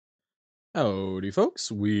Howdy, folks.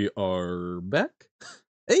 We are back.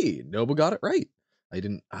 Hey, Nobu got it right. I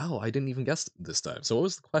didn't even guess this time. So what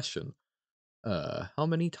was the question? How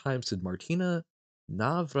many times did Martina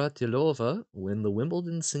Navratilova win the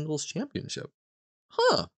Wimbledon Singles Championship?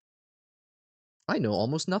 Huh. I know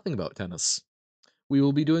almost nothing about tennis. We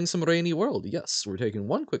will be doing some Rainy World. Yes, we're taking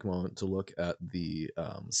one quick moment to look at the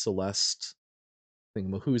Celeste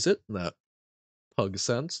thingamahoosit, that pug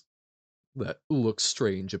scent that looks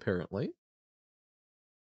strange, apparently.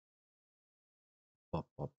 Ba,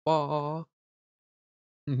 ba, ba.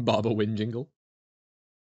 Baba Wind Jingle.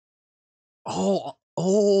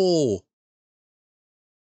 Oh!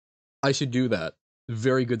 I should do that.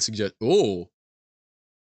 Very good suggestion. Oh!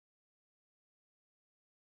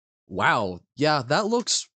 Wow. Yeah, that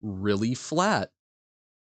looks really flat.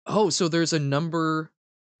 Oh, so there's a number...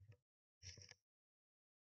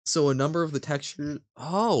 So a number of the texture...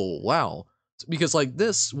 Oh, wow. Because, like,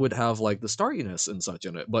 this would have, like, the starriness and such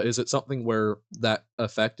in it, but is it something where that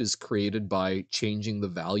effect is created by changing the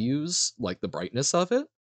values, like the brightness of it?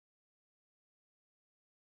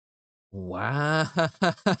 Wow.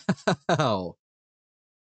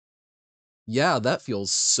 Yeah, that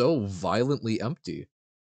feels so violently empty.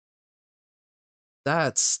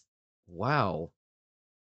 That's... Wow.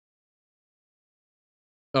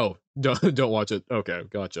 Oh, don't watch it. Okay,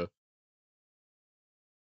 gotcha.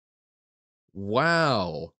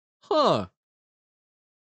 Wow. Huh.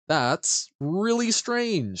 That's really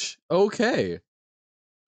strange. Okay.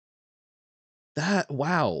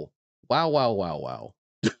 Wow. Wow, wow, wow, wow.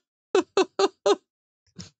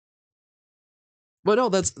 But no,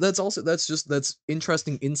 that's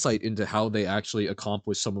interesting insight into how they actually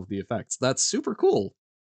accomplish some of the effects. That's super cool.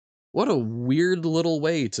 What a weird little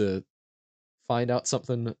way to find out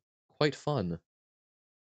something quite fun.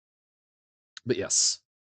 But yes,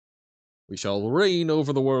 we shall reign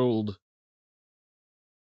over the world.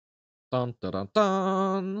 Dun dun dun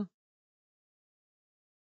dun.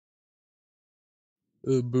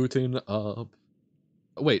 Booting up.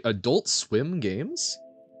 Wait, Adult Swim games?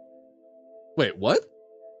 Wait, what?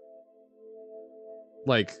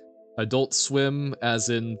 Like, Adult Swim as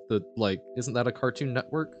in the, like, isn't that a Cartoon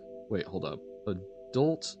Network? Wait, hold up.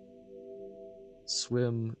 Adult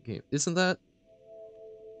Swim game. Isn't that...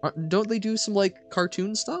 don't they do some, like,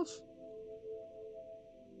 cartoon stuff?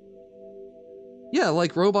 Yeah,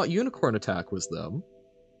 like Robot Unicorn Attack was them.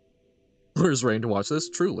 Where's Rain to watch this?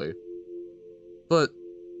 Truly. But...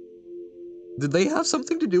 did they have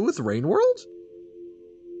something to do with Rain World?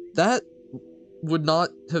 That would not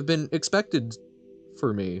have been expected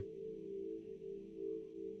for me.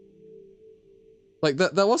 Like,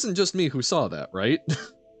 that wasn't just me who saw that, right?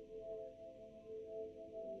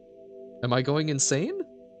 Am I going insane?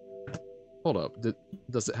 Hold up,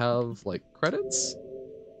 does it have, like, credits?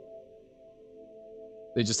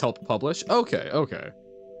 They just helped publish? Okay, okay.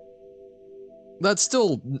 That's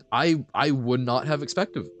still, I would not have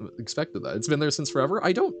expected that. It's been there since forever.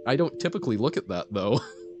 I don't typically look at that, though.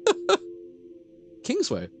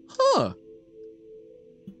 Kingsway. Huh.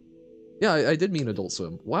 Yeah, I did mean Adult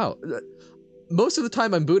Swim. Wow. Most of the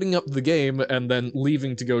time I'm booting up the game and then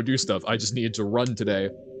leaving to go do stuff. I just needed to run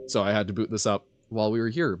today, so I had to boot this up while we were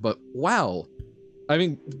here. But wow. I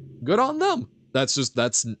mean, good on them.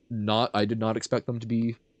 That's not, I did not expect them to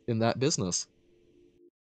be in that business.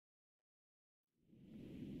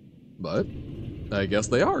 But I guess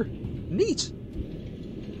they are. Neat.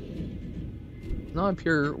 Not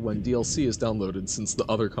appear when DLC is downloaded since the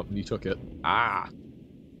other company took it. Ah.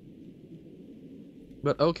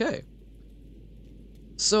 But okay.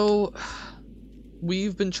 So,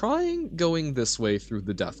 we've been trying going this way through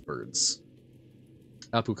the Deathbirds.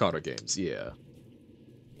 Apukara games, yeah.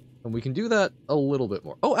 And we can do that a little bit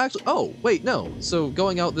more. Oh, actually, oh, wait, no. So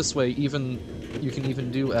going out this way, you can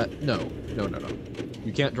even do at, no.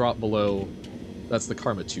 You can't drop below, that's the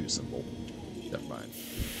Karma 2 symbol. Never mind.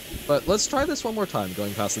 But let's try this one more time,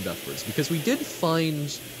 going past the Deathbirds, because we did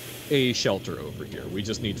find a shelter over here. We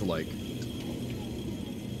just need to, like,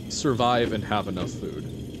 survive and have enough food.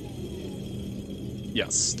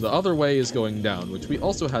 Yes, the other way is going down, which we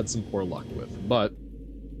also had some poor luck with, but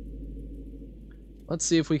let's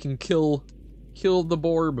see if we can kill the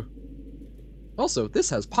Borb. Also, this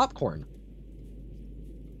has popcorn.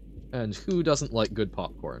 And who doesn't like good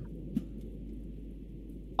popcorn?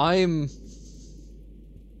 I'm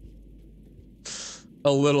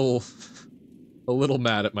a little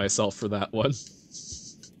mad at myself for that one.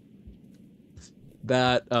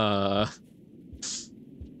 That,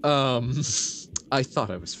 I thought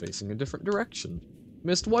I was facing a different direction.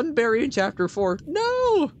 Missed one berry in chapter 4.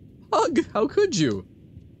 No! Hug, how could you?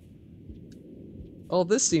 Oh,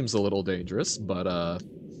 this seems a little dangerous, but,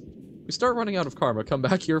 we start running out of karma, come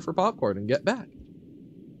back here for popcorn and get back.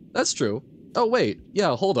 That's true. Oh, wait.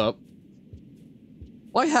 Yeah, hold up.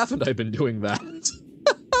 Why haven't I been doing that?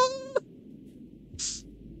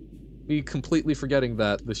 Me completely forgetting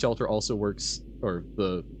that the shelter also works, or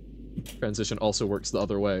the transition also works the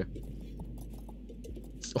other way.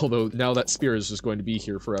 Although, now that spear is just going to be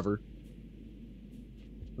here forever.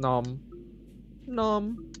 Nom.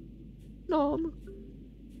 Nom. Nom.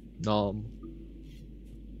 Nom.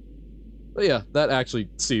 But yeah, that actually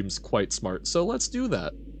seems quite smart, so let's do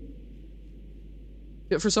that.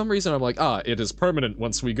 Yeah, for some reason I'm like, it is permanent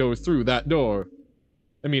once we go through that door.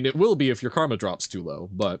 I mean, it will be if your karma drops too low,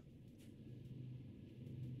 but...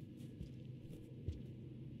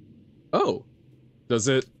 Oh. Does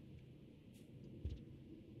it...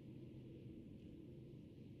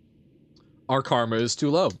 Our karma is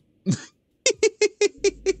too low.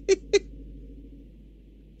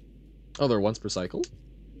 Oh, they're once per cycle?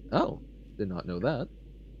 Oh, did not know that.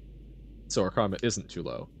 So our karma isn't too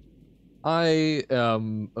low. I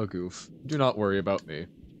am a goof. Do not worry about me.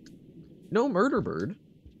 No murder bird.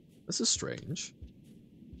 This is strange.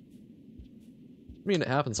 I mean, it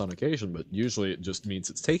happens on occasion, but usually it just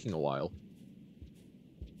means it's taking a while.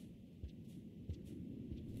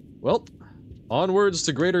 Well, onwards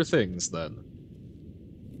to greater things, then.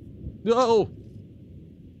 No!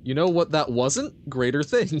 You know what that wasn't? Greater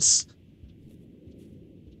things.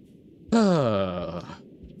 Oop.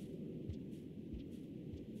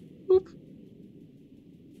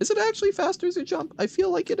 Is it actually faster as you jump? I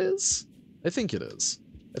feel like it is. I think it is.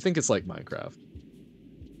 I think it's like Minecraft.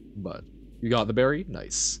 But, you got the berry?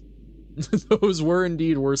 Nice. Those were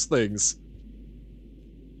indeed worse things.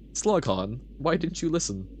 Slughorn, why didn't you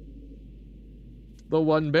listen? The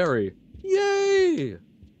one berry. Yay!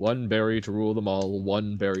 One berry to rule them all,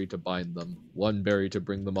 one berry to bind them, one berry to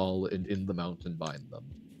bring them all, and in the mountain bind them.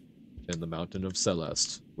 In the mountain of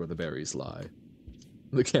Celeste, where the berries lie.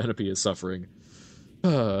 The canopy is suffering.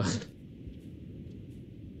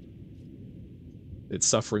 It's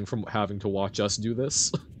suffering from having to watch us do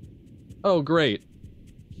this. Oh, great.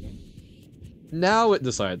 Now it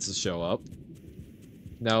decides to show up.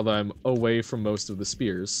 Now that I'm away from most of the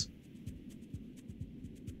spears.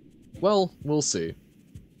 Well, we'll see.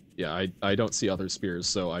 Yeah, I don't see other spears,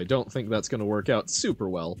 so I don't think that's gonna work out super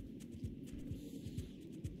well.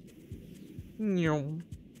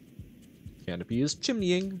 Canopy is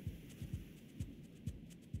chimneying.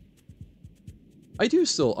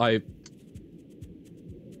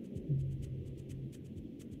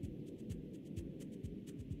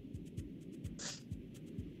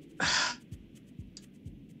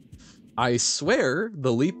 I swear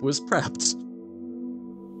the leap was prepped.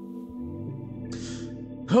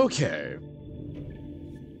 Okay.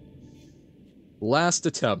 Last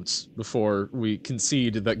attempt before we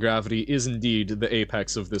concede that gravity is indeed the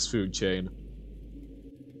apex of this food chain.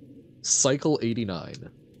 Cycle 89.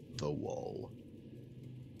 The wall.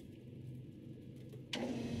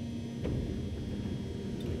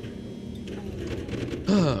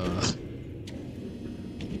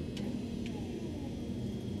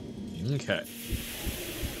 Okay.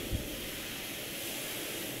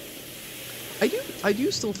 I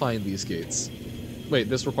do still find these gates. Wait,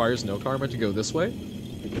 this requires no karma to go this way?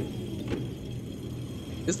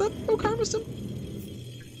 Is that no karma sim?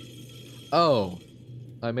 Oh.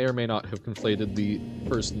 I may or may not have conflated the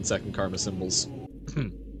first and second karma symbols.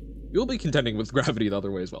 You'll be contending with gravity the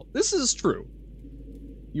other way as well. This is true.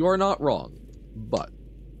 You are not wrong, but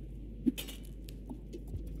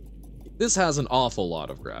this has an awful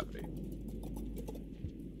lot of gravity.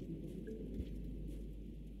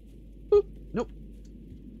 Boop. Nope.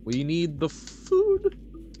 We need the food.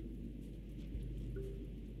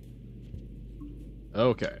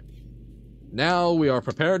 Okay. Now we are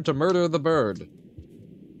prepared to murder the bird.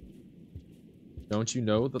 Don't you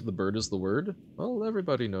know that the bird is the word? Well,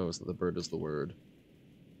 everybody knows that the bird is the word.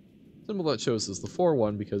 Symbol that shows is the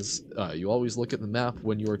 4-1 because you always look at the map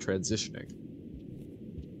when you are transitioning.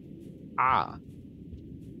 Ah.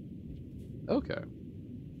 Okay.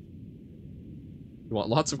 You want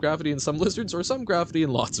lots of gravity in some lizards or some gravity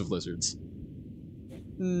in lots of lizards?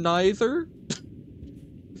 Neither?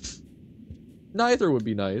 Neither would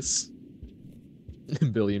be nice. A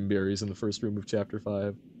billion berries in the first room of chapter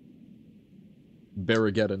 5.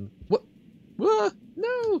 Barrageddon. What? What?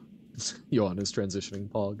 No! Johan is transitioning,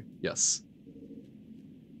 Pog. Yes.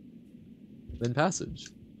 Then passage.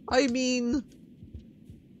 I mean...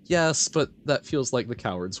 Yes, but that feels like the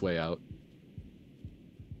coward's way out.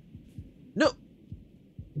 No!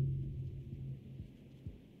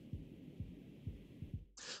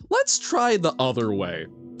 Let's Let's try the other way.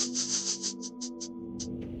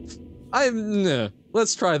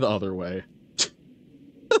 Let's try the other way.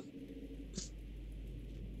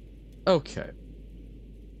 Okay.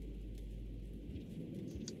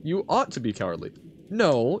 You ought to be cowardly.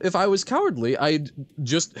 No, if I was cowardly, I'd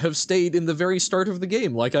just have stayed in the very start of the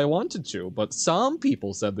game like I wanted to, but some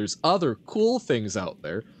people said there's other cool things out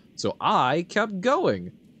there, so I kept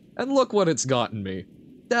going. And look what it's gotten me.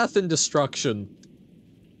 Death and destruction.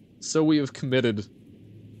 So we have committed.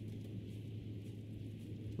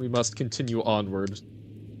 We must continue onward.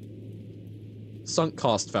 Sunk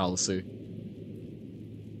cost fallacy.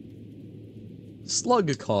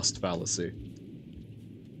 Slug cost fallacy.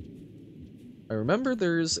 I remember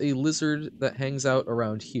there's a lizard that hangs out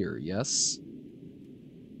around here, yes?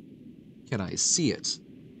 Can I see it?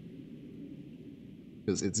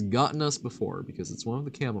 Because it's gotten us before, because it's one of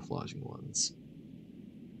the camouflaging ones.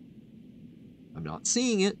 I'm not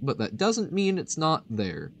seeing it, but that doesn't mean it's not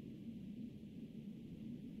there.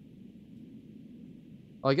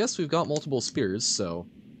 Well, I guess we've got multiple spears, so...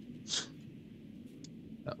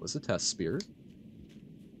 That was a test spear.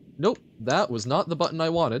 Nope, that was not the button I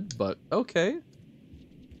wanted, but okay.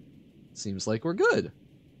 Seems like we're good.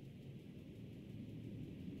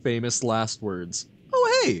 Famous last words.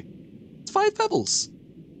 Oh hey! It's 5 pebbles!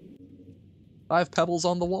 5 pebbles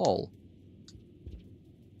on the wall.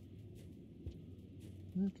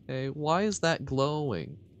 Okay, why is that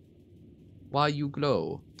glowing? Why you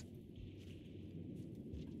glow?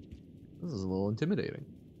 This is a little intimidating.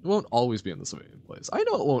 It won't always be in the same place. I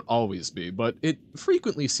know it won't always be, but it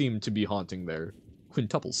frequently seemed to be haunting their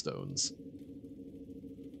quintuple stones.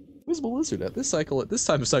 Visible lizard at this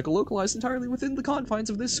time of cycle, localized entirely within the confines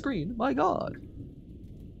of this screen. My god.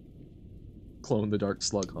 Clone the dark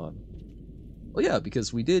slughorn. Well, yeah,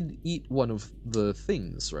 because we did eat one of the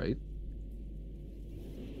things, right?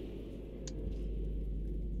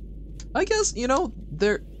 I guess, you know,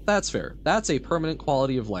 that's fair. That's a permanent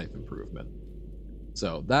quality of life improvement.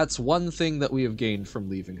 So, that's one thing that we have gained from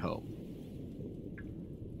leaving home.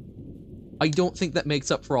 I don't think that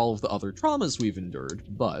makes up for all of the other traumas we've endured,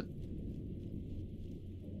 but...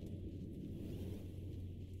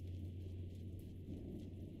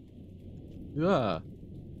 Yeah.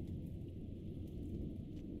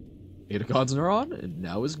 Adacon's neuron, and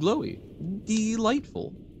now is glowy.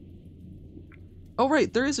 Delightful. Oh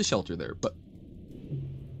right, there is a shelter there, but...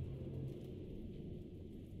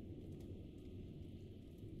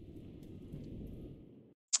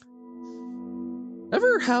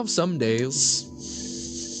 Ever have some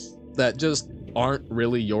days that just aren't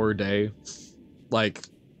really your day? Like,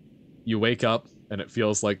 you wake up and it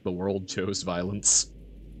feels like the world chose violence.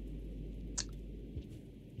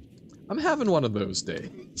 I'm having one of those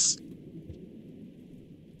days.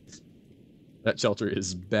 That shelter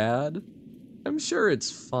is bad. I'm sure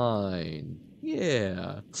it's fine.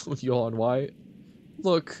 Yeah. Yawn White.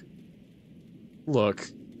 Look.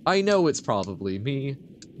 I know it's probably me,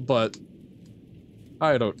 but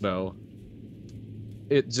I don't know.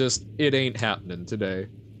 It ain't happening today.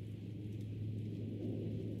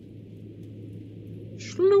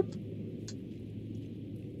 Shloop.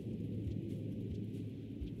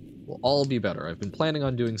 We'll all be better. I've been planning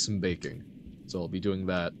on doing some baking, so I'll be doing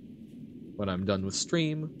that when I'm done with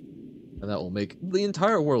stream, and that will make the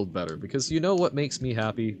entire world better, because you know what makes me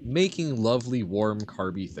happy? Making lovely, warm,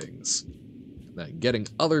 carby things. And then getting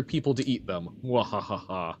other people to eat them.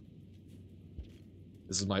 Wahahaha.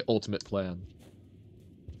 This is my ultimate plan.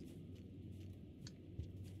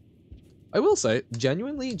 I will say,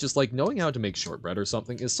 genuinely, just like knowing how to make shortbread or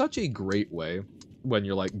something is such a great way when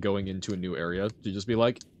you're like going into a new area to just be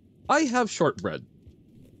like, I have shortbread.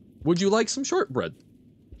 Would you like some shortbread?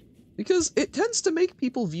 Because it tends to make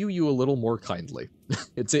people view you a little more kindly.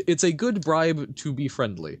 It's a good bribe to be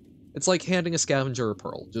friendly. It's like handing a scavenger a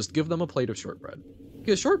pearl. Just give them a plate of shortbread.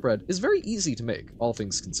 Because shortbread is very easy to make, all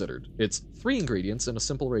things considered. It's 3 ingredients in a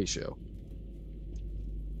simple ratio.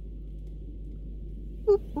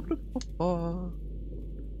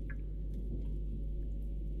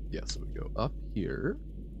 Yeah, so we go up here.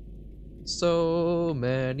 So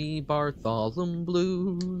many Bartholomew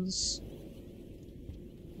blues.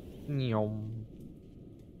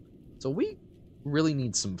 So we really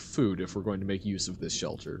need some food if we're going to make use of this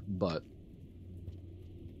shelter, but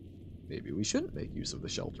maybe we shouldn't make use of the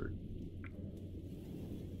shelter.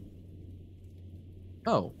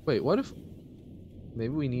 Oh, wait, what if...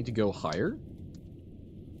 Maybe we need to go higher?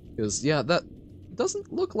 Because, yeah, that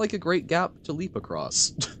doesn't look like a great gap to leap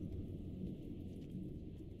across.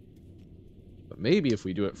 But maybe if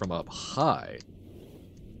we do it from up high...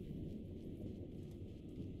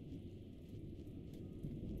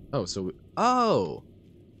 Oh, oh!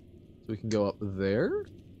 So we can go up there?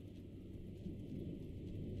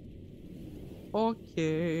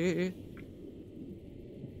 Okay.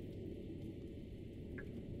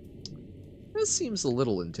 This seems a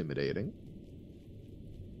little intimidating.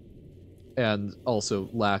 And also,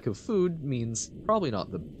 lack of food means probably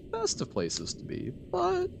not the best of places to be,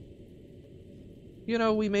 but... You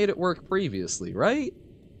know, we made it work previously, right?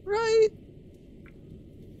 Right?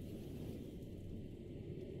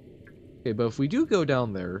 Okay, but if we do go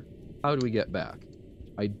down there, how do we get back?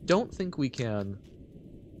 I don't think we can...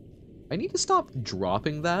 I need to stop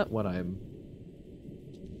dropping that when I'm...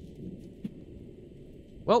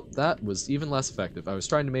 Well, that was even less effective. I was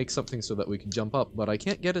trying to make something so that we could jump up, but I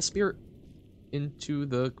can't get a spirit into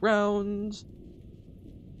the ground.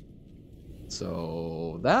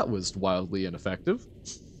 So that was wildly ineffective.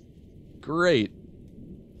 Great.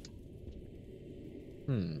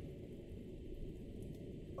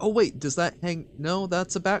 Oh wait, does that hang... No,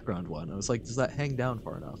 that's a background one. I was like, does that hang down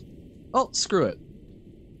far enough? Oh, screw it.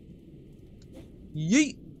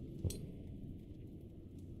 Yeet!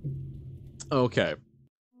 Okay.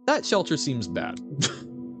 That shelter seems bad.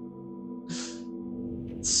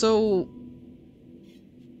 So...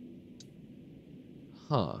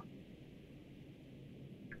 Huh.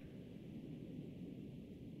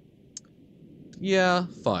 Yeah,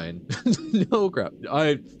 fine. No crap.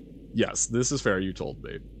 Yes, this is fair, you told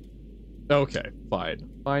me. Okay, fine.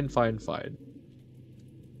 Fine.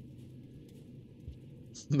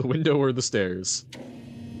 The window or the stairs?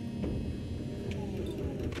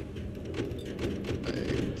 I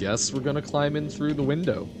guess we're gonna climb in through the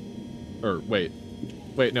window. Or, wait.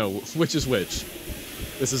 Wait, no, which is which?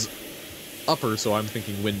 This is upper, so I'm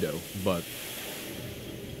thinking window, but...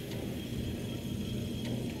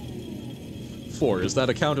 4, is that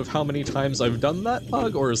a count of how many times I've done that,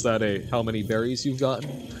 Pug, or is that a how many berries you've gotten?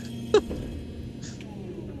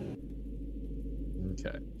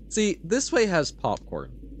 Okay. See, this way has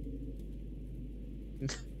popcorn.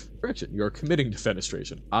 Correction, you're committing to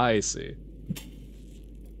fenestration. I see.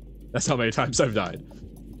 That's how many times I've died.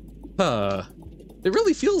 It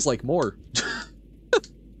really feels like more.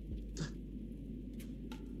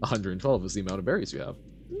 112 is the amount of berries you have.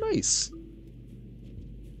 Nice.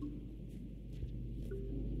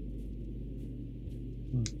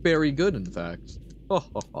 Very good, in fact.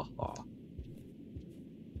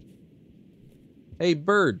 Hey,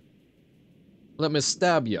 bird. Let me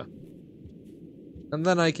stab you. And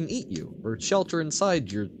then I can eat you, or shelter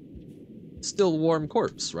inside your still warm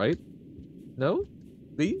corpse, right? No?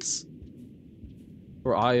 These?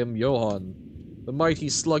 For I am Johann, the mighty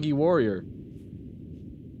sluggy warrior.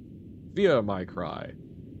 Fear my cry.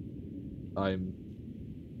 I'm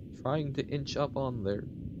trying to inch up on there.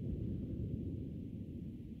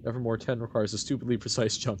 Evermore 10 requires a stupidly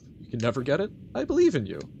precise jump. You can never get it? I believe in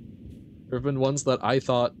you. There have been ones that I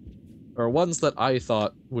thought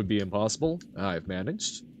would be impossible, and I've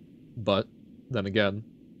managed. But, then again,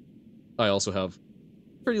 I also have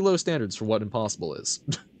pretty low standards for what impossible is.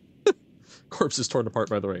 Corpses torn apart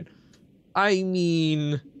by the rain. I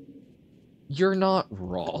mean, you're not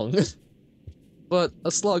wrong. But a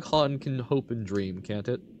Slughorn can hope and dream, can't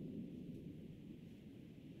it?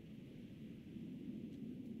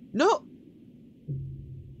 No!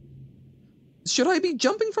 Should I be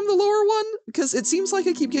jumping from the lower one? Because it seems like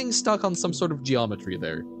I keep getting stuck on some sort of geometry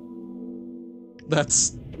there.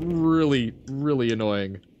 That's really, really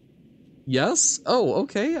annoying. Yes? Oh,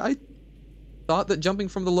 okay. I thought that jumping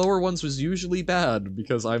from the lower ones was usually bad,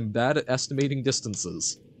 because I'm bad at estimating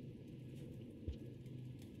distances.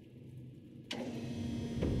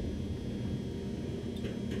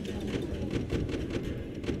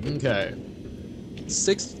 Okay.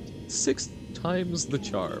 Six times the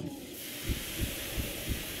charm.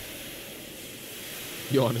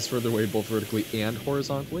 Johann is further away both vertically and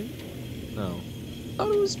horizontally? No. I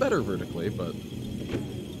thought it was better vertically, but...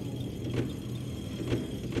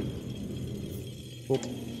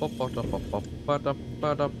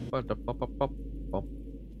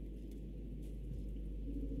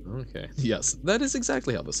 Okay. Yes, that is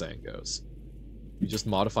exactly how the saying goes. You just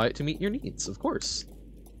modify it to meet your needs, of course.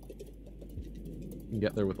 You can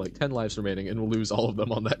get there with like 10 lives remaining and we'll lose all of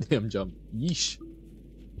them on that damn jump. Yeesh.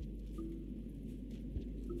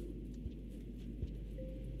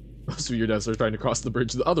 Most of your deaths are trying to cross the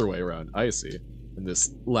bridge the other way around. I see. In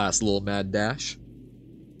this last little mad dash.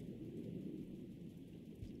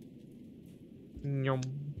 No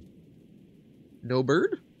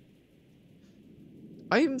bird?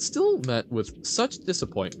 I am still met with such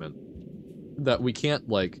disappointment that we can't,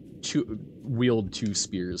 like, wield 2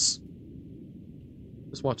 spears.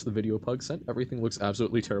 Just watch the video Pug sent. Everything looks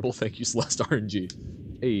absolutely terrible. Thank you, Celeste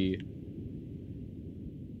RNG. Hey.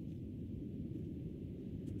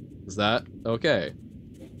 Is that okay?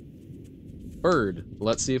 Bird.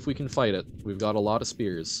 Let's see if we can fight it. We've got a lot of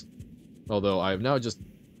spears. Although I have now just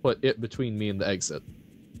put it between me and the exit.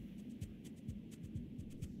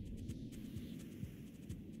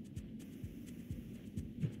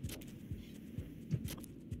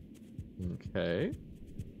 Okay.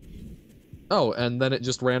 Oh, and then it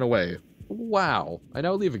just ran away. Wow. I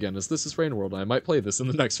now leave again, as this is Rain World, and I might play this in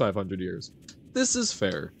the next 500 years. This is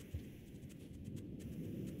fair.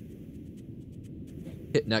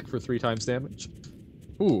 Hit neck for 3 times damage.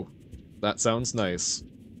 Ooh, that sounds nice.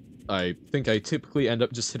 I think I typically end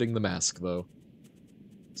up just hitting the mask, though.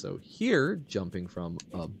 So here, jumping from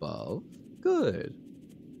above. Good.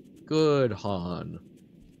 Good, Han.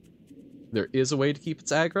 There is a way to keep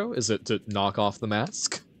its aggro. Is it to knock off the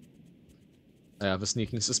mask? I have a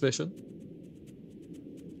sneaking suspicion.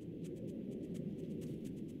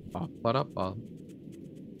 Ba-ba-da-ba.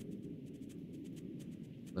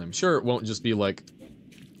 I'm sure it won't just be like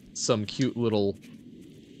some cute little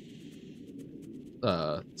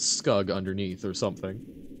scug underneath or something.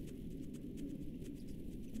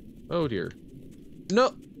 Oh dear.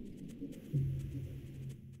 No!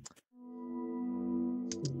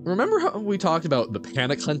 Remember how we talked about the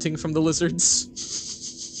panic hunting from the lizards?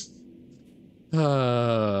 So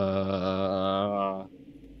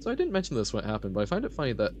I didn't mention this when it happened, but I find it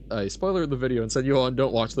funny that I spoilered the video and said, Johan,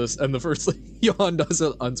 don't watch this, and the first thing Johan does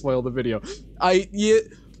is unspoil the video.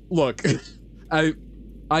 Look, I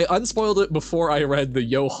unspoiled it before I read the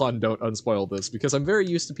Johan don't unspoil this, because I'm very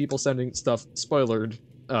used to people sending stuff spoilered,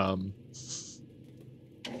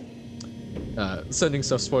 sending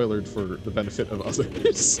stuff spoilered for the benefit of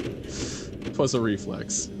others. Twas a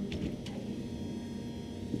reflex.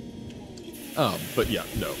 But yeah,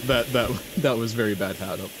 no, that was very bad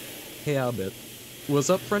habit. What's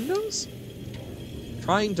up, friendos?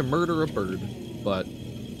 Trying to murder a bird, but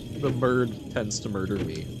the bird tends to murder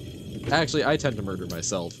me. Actually, I tend to murder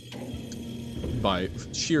myself by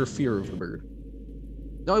sheer fear of the bird.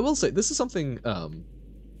 Now, I will say, this is something,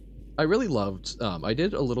 I really loved. I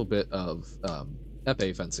did a little bit of,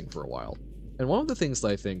 epee fencing for a while. And one of the things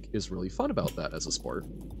that I think is really fun about that as a sport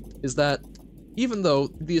is that even though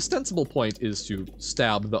the ostensible point is to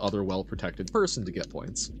stab the other well-protected person to get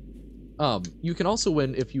points, you can also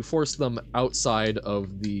win if you force them outside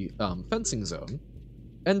of the fencing zone.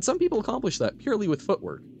 And some people accomplish that purely with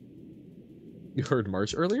footwork. You heard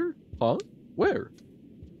March earlier? Huh? Where?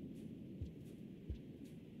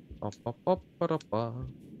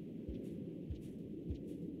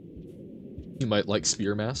 You might like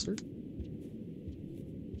Spearmaster.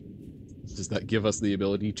 Does that give us the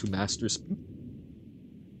ability to master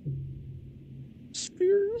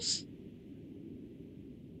spears?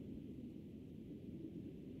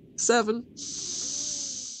 7.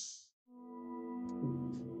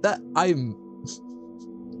 That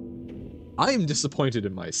I'm disappointed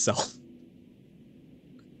in myself.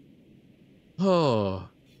 Oh,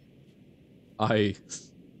 I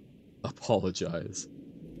apologize.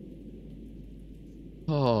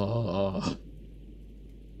 Oh,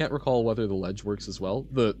 can't recall whether the ledge works as well.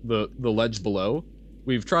 The ledge below.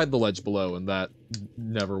 We've tried the ledge below, and that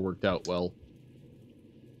never worked out well.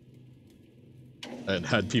 And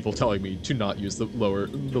had people telling me to not use the lower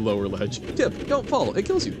ledge. Tip, don't fall, it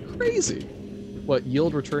kills you. Crazy. What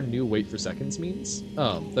yield return new wait for seconds means?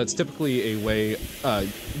 That's typically a way,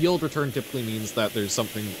 yield return typically means that there's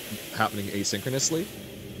something happening asynchronously.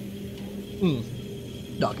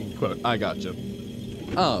 Docking quote, I gotcha.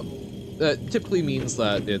 That typically means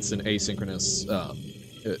that it's an asynchronous,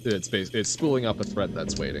 it's spooling up a thread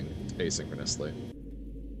that's waiting asynchronously.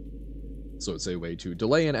 So it's a way to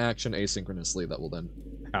delay an action asynchronously that will then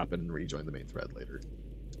happen and rejoin the main thread later.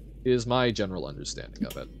 Is my general understanding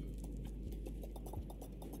of it.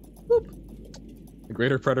 Boop. The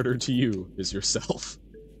greater predator to you is yourself.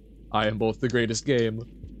 I am both the greatest game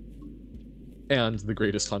and the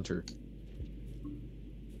greatest hunter.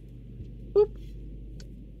 Boop.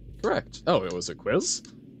 Correct. Oh, it was a quiz?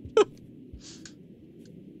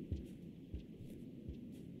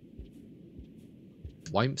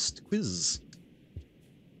 Wimst quiz.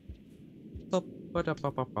 The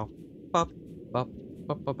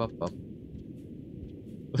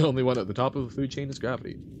only one at the top of the food chain is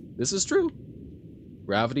gravity. This is true.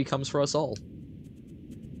 Gravity comes for us all.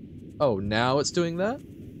 Oh, now it's doing that?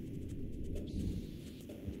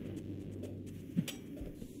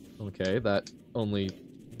 Okay, that only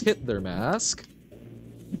hit their mask.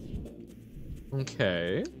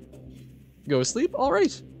 Okay. Go asleep?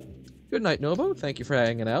 Alright. Good night, Nobo. Thank you for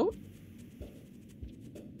hanging out.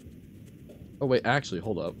 Oh, wait, actually,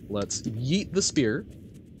 hold up. Let's yeet the spear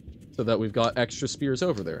so that we've got extra spears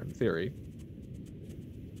over there, in theory.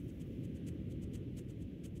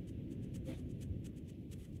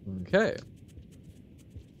 Okay.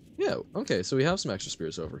 Yeah, okay, so we have some extra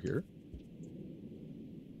spears over here.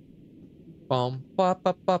 Bum ba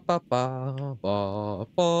ba ba ba ba ba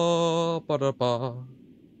ba ba da ba.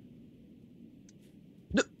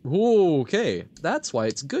 Okay, that's why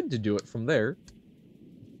it's good to do it from there.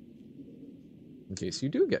 In case you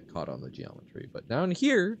do get caught on the geometry. But down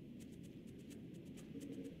here...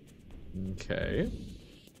 Okay.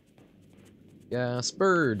 Yes,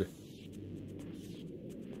 bird.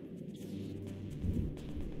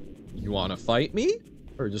 You wanna fight me?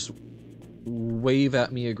 Or just wave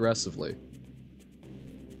at me aggressively?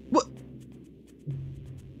 What?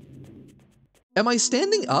 Am I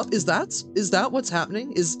standing up? Is that what's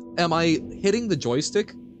happening? Am I hitting the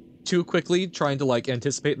joystick too quickly, trying to, like,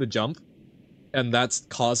 anticipate the jump? And that's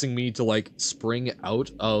causing me to, like, spring out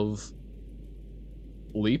of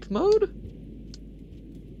leap mode?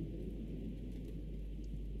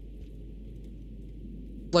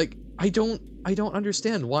 Like, I don't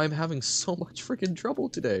understand why I'm having so much freaking trouble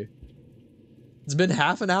today. It's been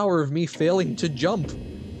half an hour of me failing to jump.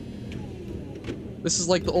 This is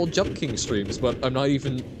like the old Jump King streams, but I'm not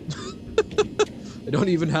even... I don't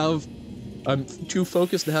even have... I'm too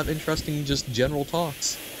focused to have interesting, just general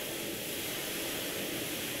talks.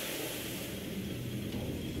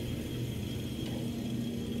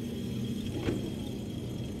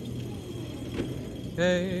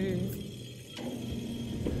 Okay.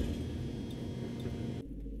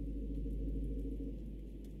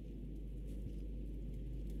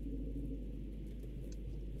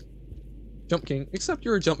 Jump King, except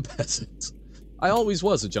you're a jump peasant. I always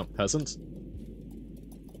was a jump peasant.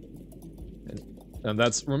 And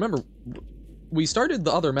that's, remember, we started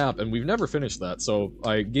the other map and we've never finished that, so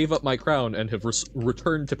I gave up my crown and have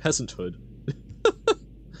returned to peasanthood. At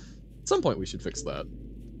some point we should fix that.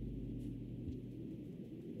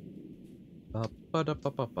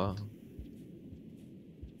 Ba-ba-da-ba-ba-ba.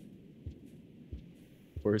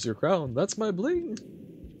 Where's your crown? That's my bling!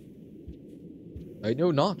 I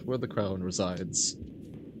know not where the crown resides.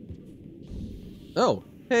 Oh,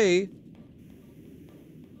 hey!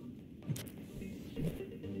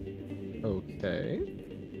 Okay.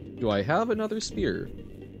 Do I have another spear?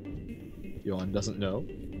 Yohan doesn't know.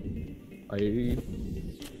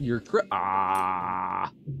 You're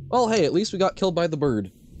ah! Well, hey, at least we got killed by the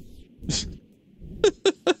bird.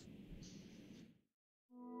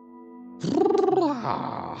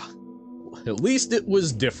 At least it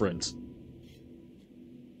was different.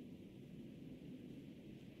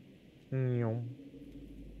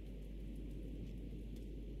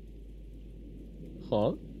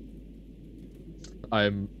 Huh?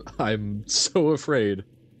 I'm so afraid.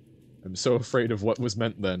 I'm so afraid of what was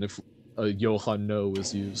meant then if a Yohan no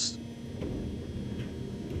was used.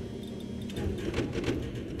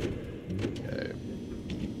 Okay.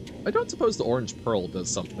 I don't suppose the orange pearl does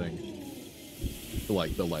something to,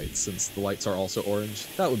 like, the lights, since the lights are also orange.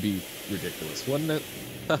 That would be ridiculous, wouldn't it?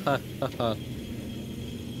 Haha, haha.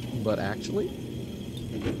 But actually...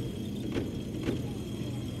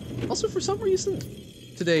 Also, for some reason,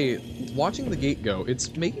 today, watching the gate go,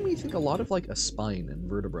 it's making me think a lot of, like, a spine and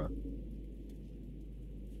vertebra.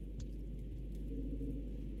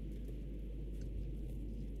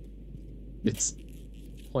 It's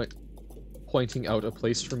pointing out a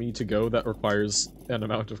place for me to go that requires an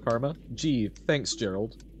amount of karma. Gee, thanks,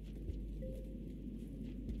 Gerald.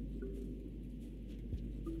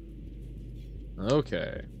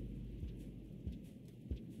 Okay.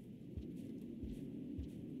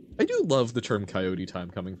 I do love the term coyote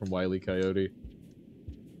time coming from Wile E. Coyote.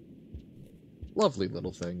 Lovely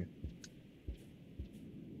little thing.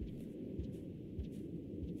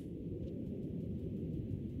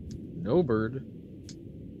 No bird.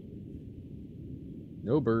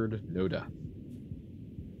 No bird, no death.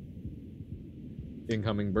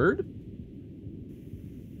 Incoming bird?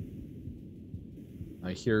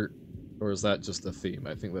 I hear... Or is that just a theme?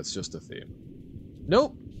 I think that's just a theme.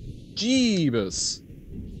 Nope! Jeebus!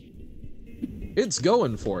 It's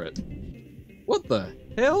going for it. What the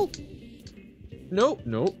hell? Nope,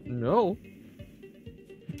 nope, no.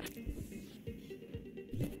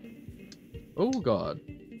 Oh god.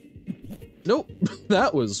 Nope,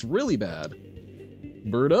 that was really bad.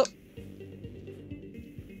 Bird up.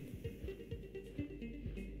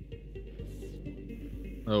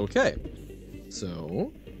 Okay.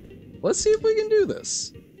 So, let's see if we can do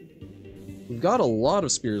this. We've got a lot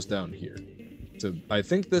of spears down here. So I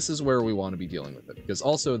think this is where we want to be dealing with it, because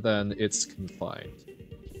also then it's confined.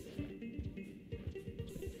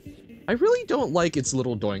 I really don't like its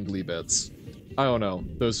little doingly bits. I don't know,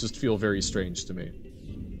 those just feel very strange to me.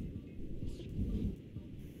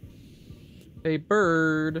 Hey,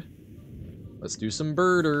 bird. Let's do some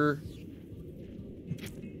birder.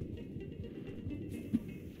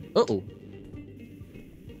 Uh-oh.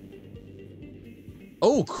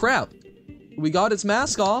 Oh, crap. We got its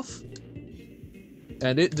mask off.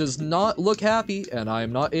 And it does not look happy, and I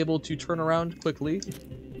am not able to turn around quickly.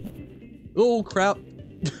 Oh, crap.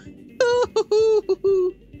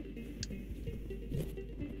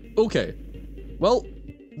 Okay. Well,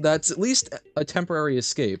 that's at least a temporary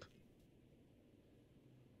escape.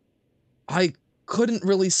 I couldn't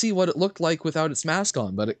really see what it looked like without its mask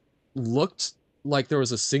on, but it looked like there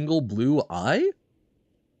was a single blue eye?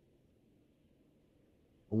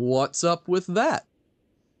 What's up with that?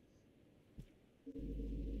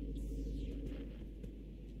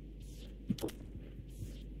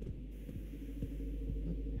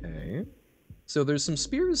 Okay. So there's some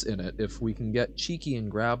spears in it if we can get cheeky and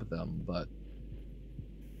grab them, but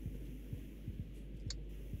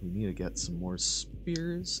we need to get some more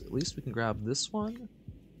spears. At least we can grab this one.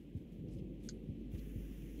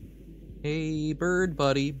 Hey, bird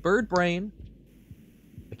buddy. Bird brain.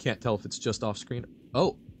 I can't tell if it's just off screen.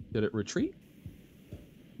 Oh, did it retreat?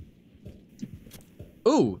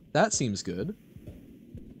 Oh, that seems good.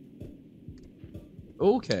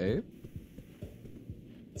 Okay.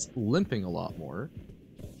 It's limping a lot more.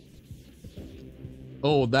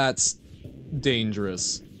 Oh, that's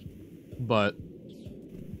dangerous. But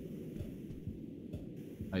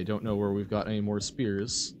I don't know where we've got any more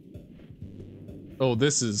spears. Oh,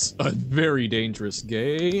 this is a very dangerous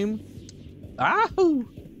game. Ow!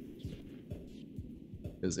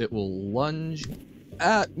 Because it will lunge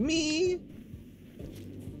at me.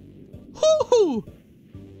 Hoo-hoo!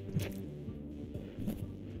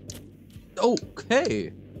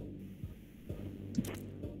 Okay.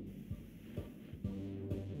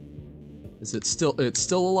 Is it still, it's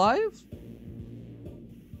still alive?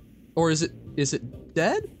 Or is it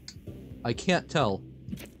dead? I can't tell.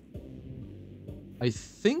 I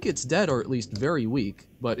think it's dead, or at least very weak,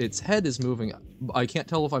 but its head is moving. I can't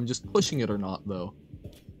tell if I'm just pushing it or not, though.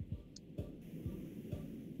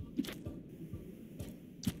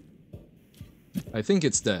 I think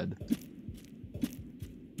it's dead.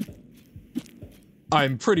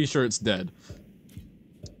 I'm pretty sure it's dead.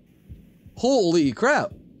 Holy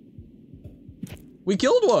crap! We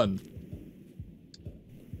killed one!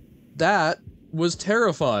 That was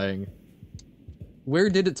terrifying. Where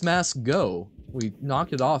did its mask go? We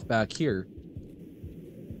knocked it off back here.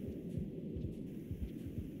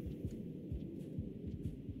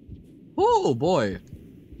 Oh boy.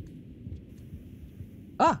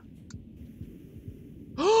 Ah.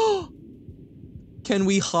 Can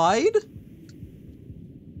we hide?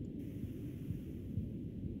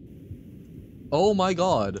 Oh my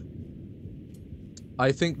god.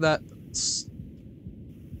 I think that's...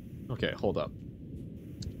 Okay, hold up.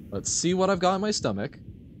 Let's see what I've got in my stomach.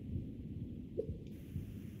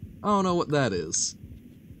 I don't know what that is.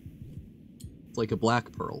 It's like a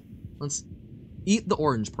black pearl. Let's eat the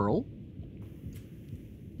orange pearl.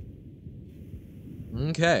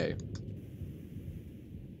 Okay.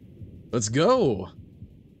 Let's go!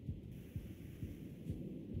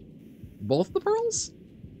 Both the pearls?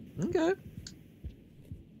 Okay.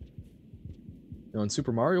 Now in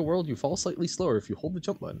Super Mario World, you fall slightly slower if you hold the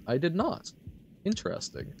jump button. I did not.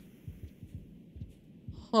 Interesting.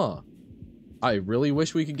 Huh. I really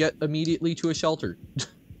wish we could get immediately to a shelter.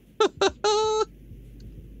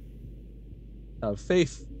 Have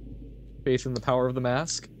faith. Faith in the power of the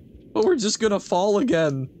mask. But we're just gonna fall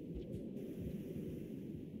again.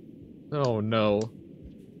 Oh no.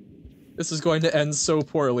 This is going to end so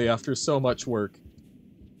poorly after so much work.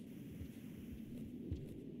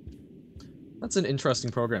 That's an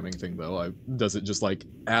interesting programming thing, though. Does it just, like,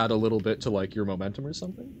 add a little bit to, like, your momentum or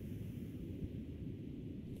something?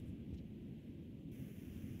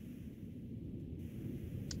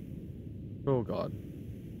 Oh, God.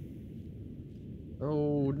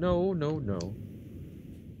 Oh, no, no, no.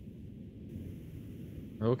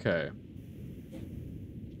 Okay.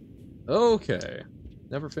 Okay.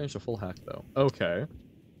 Never finished a full hack, though. Okay.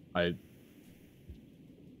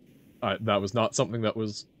 That was not something that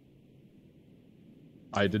was...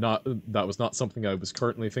 that was not something I was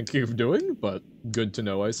currently thinking of doing, but good to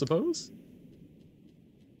know, I suppose.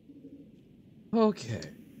 Okay.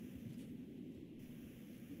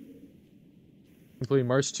 Completing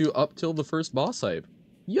March 2 up till the first boss hype.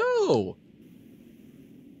 Yo!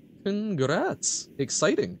 Congrats.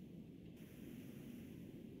 Exciting.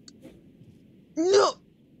 No!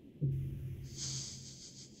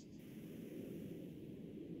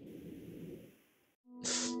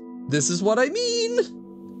 This is what I mean!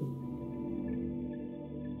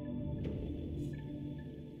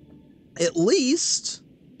 At least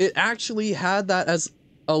it actually had that as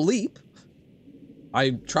a leap.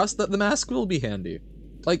 I trust that the mask will be handy.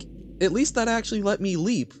 Like, at least that actually let me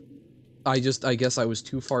leap. I guess I was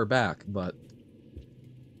too far back, but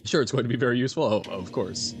sure, it's going to be very useful. Oh, of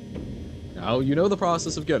course. Now you know the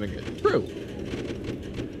process of getting it. True.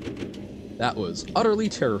 That was utterly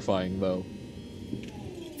terrifying, though.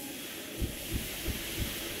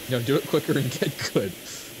 No, do it quicker and get good.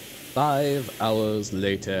 5 hours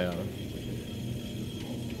later.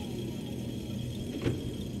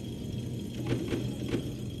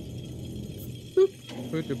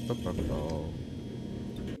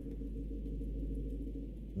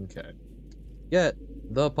 Okay. Get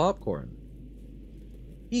the popcorn.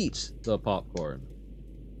 Eat the popcorn.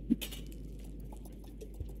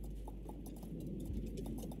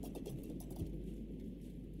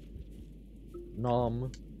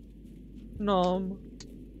 Nom. Nom.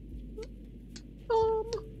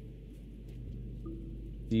 Nom.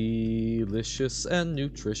 Delicious and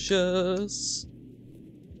nutritious.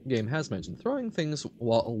 Game has mentioned throwing things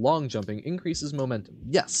while long jumping increases momentum.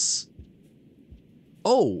 Yes.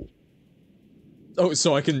 Oh. Oh,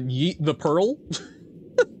 so I can yeet the pearl?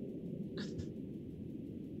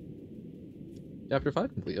 Chapter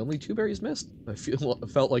 5 complete. Only 2 berries missed. I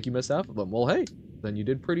felt like you missed half of them. Well, hey, then you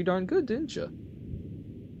did pretty darn good, didn't you?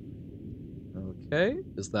 Okay,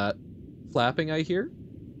 is that flapping I hear?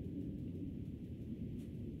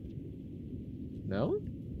 No?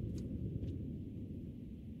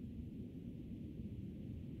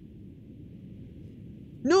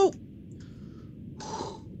 No!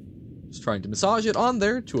 Just trying to massage it on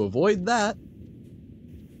there to avoid that.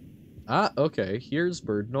 Ah, okay, here's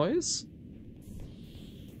bird noise.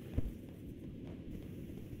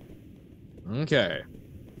 Okay.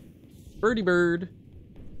 Birdie bird.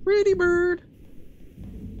 Pretty bird.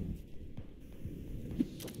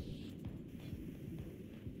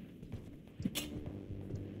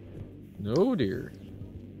 No, dear.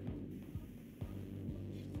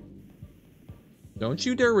 Don't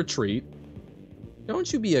you dare retreat.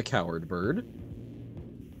 Don't you be a coward, bird.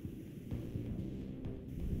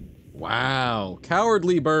 Wow,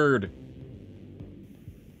 cowardly bird.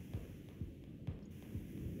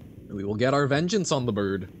 We will get our vengeance on the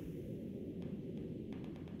bird.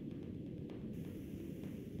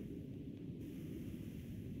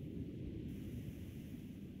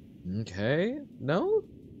 Okay, no?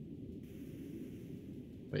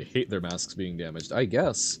 They hate their masks being damaged, I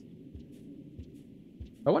guess.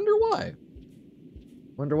 I wonder why.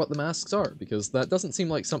 Wonder what the masks are, because that doesn't seem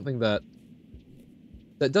like something that...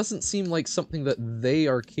 That doesn't seem like something that they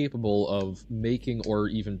are capable of making or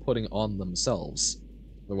even putting on themselves.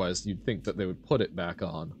 Otherwise, you'd think that they would put it back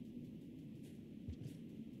on.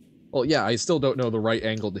 Well, yeah, I still don't know the right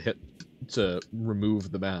angle to hit to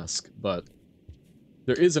remove the mask, but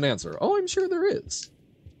there is an answer. Oh, I'm sure there is.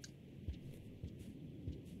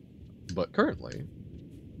 But currently,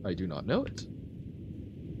 I do not know it.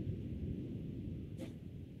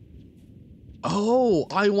 Oh,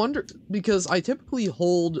 I wonder, because I typically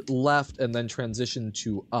hold left and then transition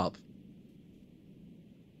to up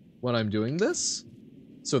when I'm doing this.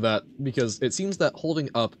 So that, because it seems that holding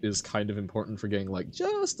up is kind of important for getting, like,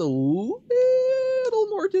 just a little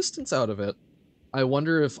more distance out of it. I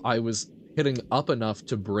wonder if I was hitting up enough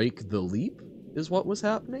to break the leap, is what was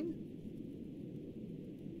happening?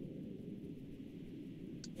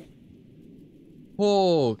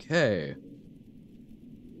 Okay.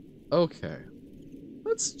 Okay.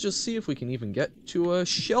 Let's just see if we can even get to a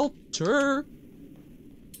shelter.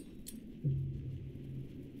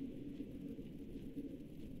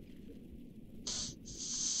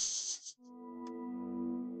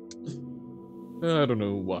 I don't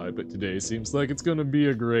know why, but today seems like it's gonna be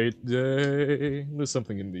a great day. There's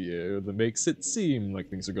something in the air that makes it seem like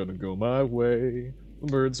things are gonna go my way. The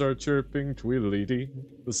birds are chirping tweedledee.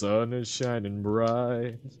 The sun is shining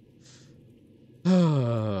bright.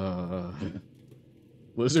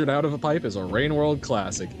 Blizzard out of a pipe is a Rain World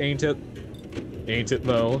classic, ain't it? Ain't it,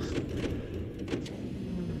 though?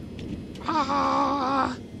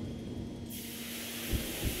 Ah!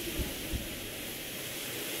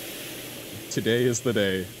 Today is the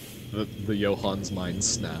day that the Johan's mind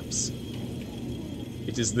snaps.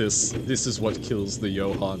 It is this. This is what kills the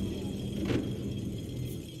Johan.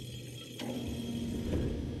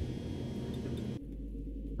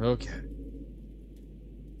 Okay.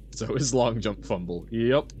 So is long jump fumble.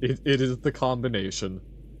 Yep, it is the combination.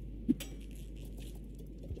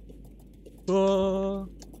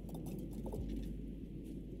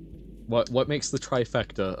 What makes the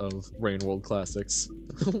trifecta of Rain World Classics?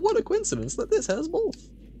 What a coincidence that this has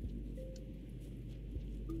both.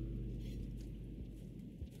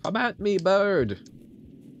 Come at me, bird.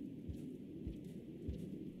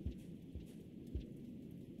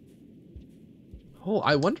 Oh,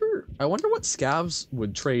 I wonder what scavs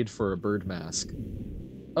would trade for a bird mask.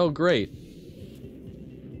 Oh, great.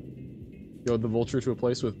 Goad the vulture to a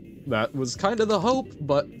place with... That was kind of the hope,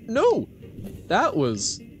 but no! That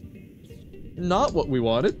was... not what we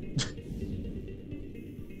wanted.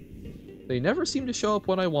 They never seem to show up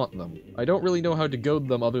when I want them. I don't really know how to goad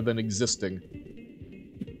them other than existing.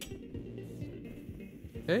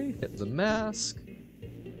 Okay, hit the mask.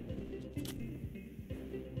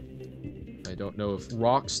 I don't know if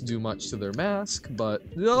rocks do much to their mask, but...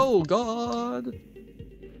 Oh, God!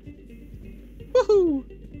 Woohoo!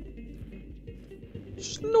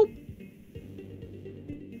 Nope.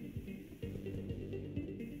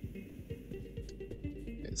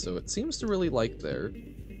 Okay, so it seems to really like there.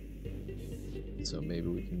 So maybe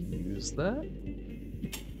we can use that.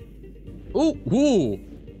 Oh, whoa!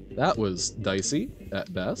 That was dicey,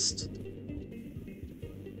 at best.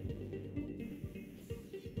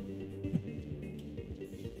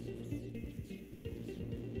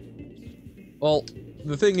 Well,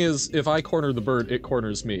 the thing is, if I corner the bird, it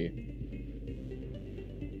corners me.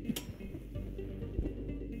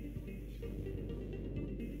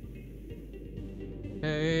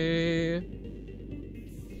 Hey.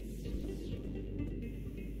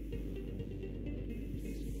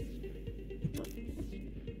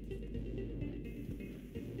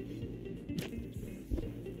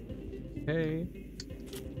 Hey.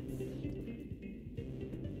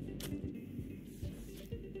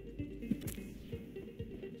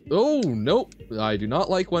 Oh, nope. I do not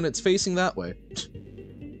like when it's facing that way.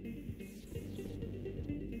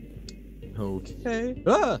 Okay.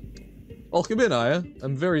 Ah! I'll come in, Aya.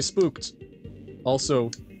 I'm very spooked.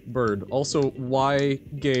 Also, bird. Also, why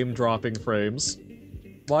game dropping frames?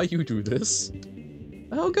 Why you do this?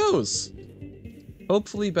 How it goes?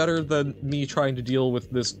 Hopefully better than me trying to deal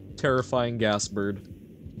with this terrifying gas bird.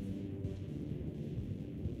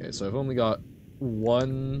 Okay, so I've only got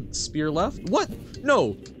one spear left. What?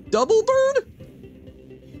 No! Double bird?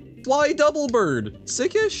 Why double bird?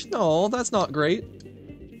 Sickish? No, that's not great.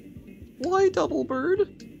 Why double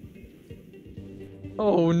bird?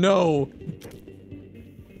 Oh no.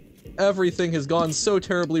 Everything has gone so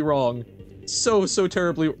terribly wrong. So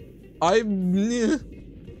terribly... I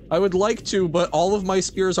would like to, but all of my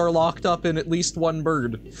spears are locked up in at least one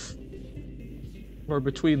bird. Or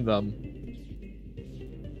between them.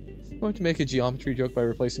 I'm going to make a geometry joke by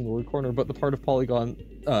replacing the word corner, but the part of polygon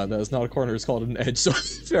that is not a corner is called an edge, so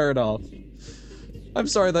fair enough. I'm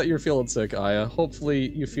sorry that you're feeling sick, Aya. Hopefully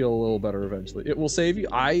you feel a little better eventually. It will save you.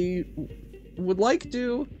 I would like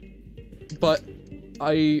to, but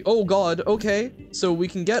oh god, okay. So we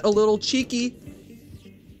can get a little cheeky,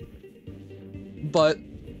 but,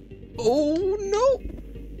 oh no!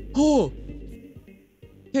 Oh!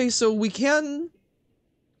 Okay, so we can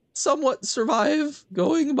somewhat survive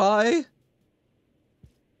going by.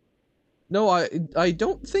 No, I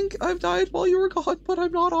don't think I've died while you were gone, but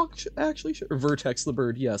I'm not actually sure. Vertex the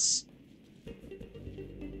bird, yes.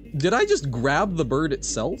 Did I just grab the bird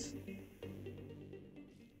itself?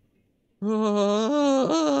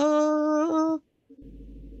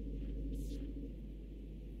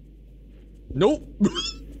 Nope.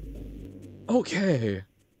 Okay.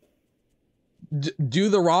 Do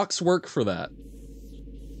the rocks work for that?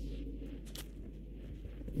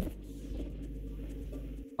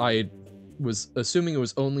 I was assuming it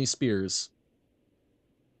was only spears.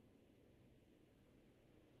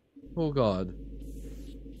 Oh god.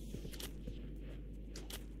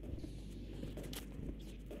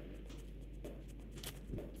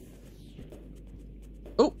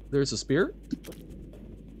 Oh, there's a spear.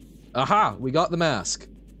 Aha! We got the mask.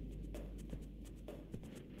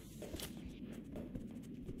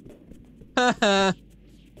 Haha.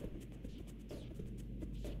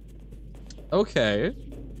 Okay.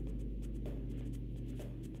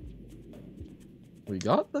 We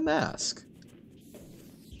got the mask.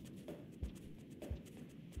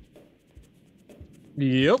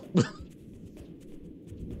 Yep.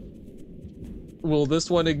 Will this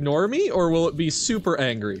one ignore me, or will it be super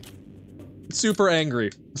angry? Super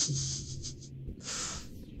angry.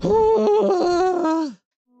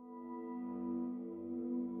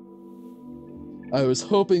 I was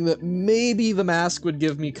hoping that maybe the mask would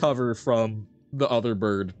give me cover from the other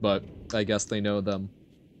bird, but I guess they know them.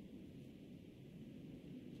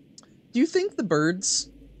 Do you think the birds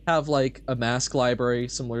have, like, a mask library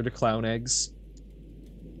similar to clown eggs?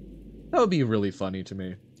 That would be really funny to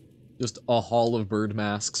me. Just a hall of bird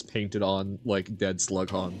masks painted on, like, dead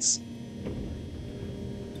slughorns.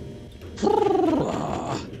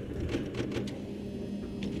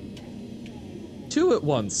 Two at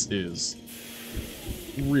once is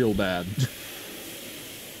real bad.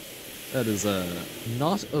 That is,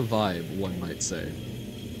 not a vibe, one might say.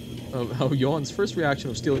 How Yohan's first reaction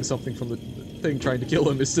of stealing something from the thing trying to kill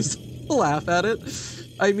him is just laugh at it.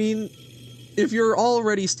 I mean, if you're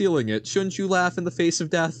already stealing it, shouldn't you laugh in the face of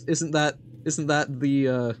death? Isn't that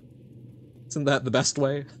the best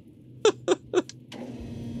way?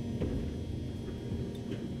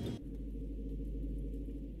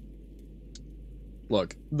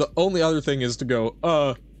 Look, the only other thing is to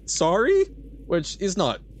go, sorry? Which is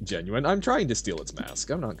not genuine. I'm trying to steal its mask.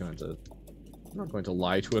 I'm not going to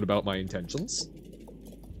lie to it about my intentions.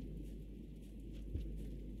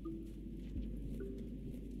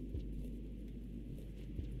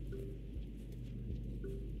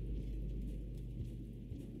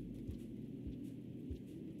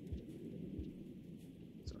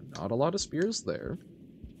 So not a lot of spears there.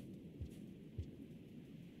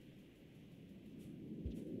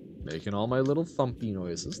 Making all my little thumpy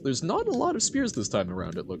noises. There's not a lot of spears this time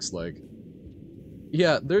around, it looks like.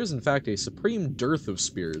 Yeah, there's in fact a supreme dearth of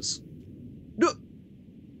spears.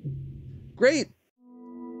 Great!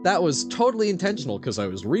 That was totally intentional, because I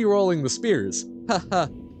was re-rolling the spears. Haha.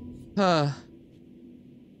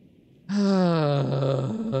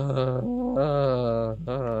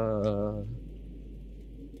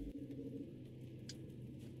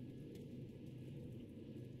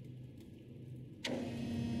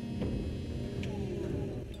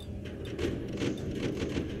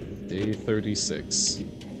 Day 36.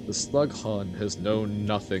 The slughorn has known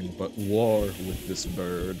nothing but war with this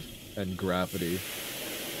bird and gravity.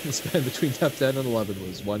 The span between depth 10 and 11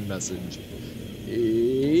 was one message.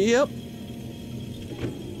 Yep.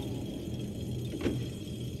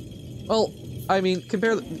 Well, I mean,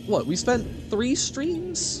 what, we spent 3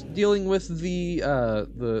 streams dealing with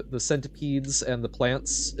the centipedes and the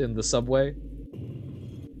plants in the subway.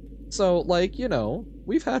 So, like, you know,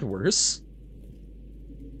 we've had worse.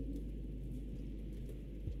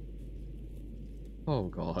 Oh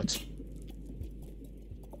god.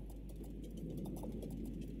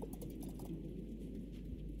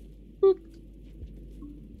 Boop.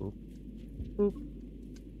 Boop. Boop.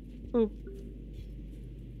 Boop.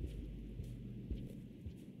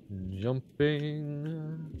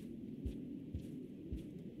 Jumping.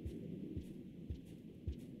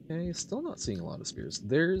 Okay, still not seeing a lot of spears.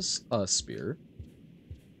 There's a spear.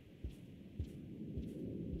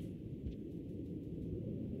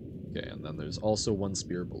 Okay, and then there's also one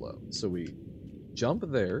spear below. So we jump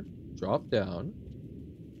there, drop down,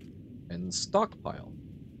 and stockpile.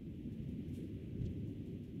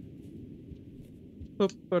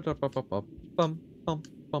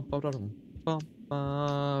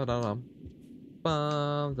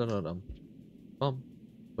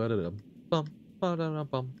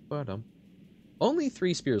 Only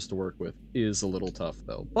 3 spears to work with is a little tough,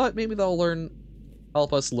 though. But maybe they'll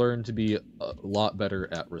help us learn to be a lot better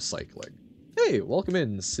at recycling. Hey, welcome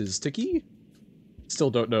in, Siztiki. Still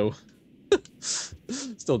don't know.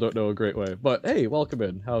 Still don't know a great way. But hey, welcome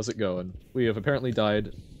in. How's it going? We have apparently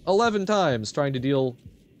died 11 times trying to deal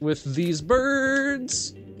with these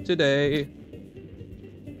birds today.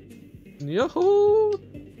 Yahoo!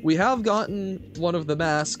 We have gotten one of the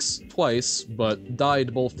masks twice, but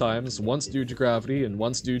died both times, once due to gravity and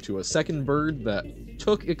once due to a second bird that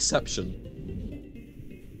took exception.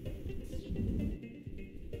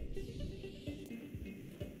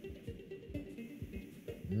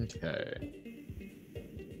 Okay.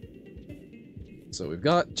 So we've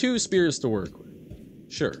got 2 spears to work with.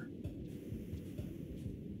 Sure.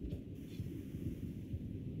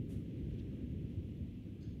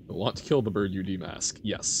 I want to kill the bird you demask.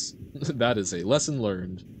 Yes. That is a lesson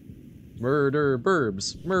learned. Murder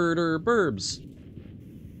burbs. Murder burbs.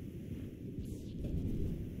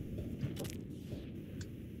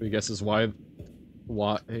 I guess is why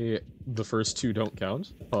the first 2 don't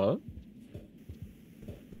count? Huh?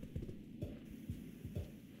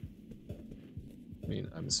 I mean,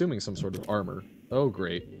 I'm assuming some sort of armor. Oh,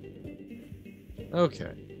 great.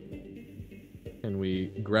 Okay. Can we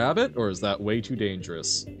grab it, or is that way too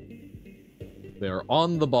dangerous? They are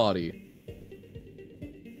on the body.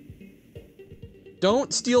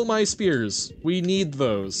 Don't steal my spears. We need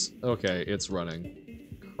those. Okay, it's running.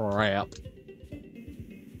 Crap.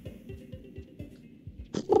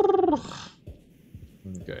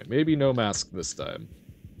 Okay, maybe no mask this time.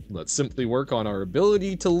 Let's simply work on our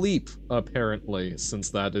ability to leap, apparently, since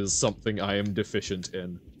that is something I am deficient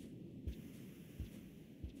in.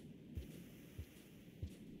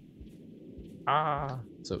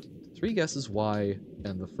 So, 3 guesses why,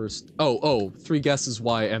 and the first... Oh, 3 guesses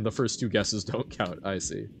why, and the first 2 guesses don't count. I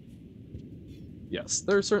see. Yes,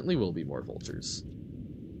 there certainly will be more vultures.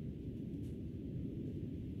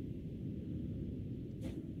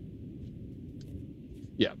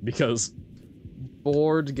 Yeah, because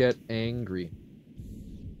bored get angry.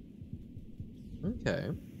 Okay,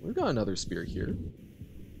 we've got another spear here.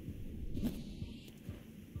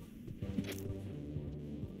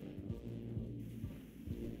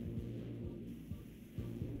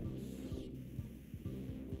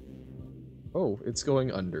 Oh, it's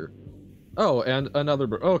going under. Oh, and another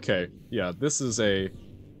bird. Okay, yeah, this is a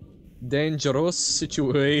dangerous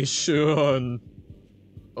situation.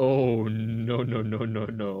 Oh, no, no, no, no,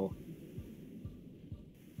 no.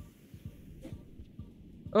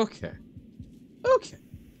 Okay. Okay.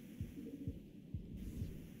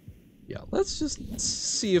 Yeah, let's just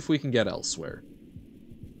see if we can get elsewhere.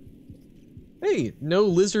 Hey, no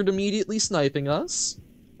lizard immediately sniping us.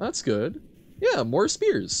 That's good. Yeah, more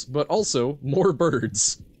spears, but also more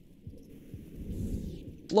birds.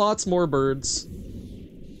 Lots more birds.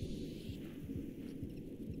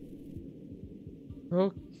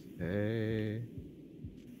 Okay.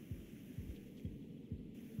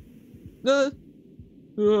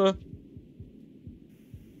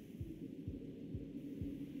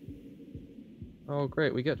 Oh,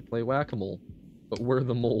 great, we get to play whack-a-mole. But we're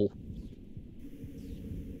the mole.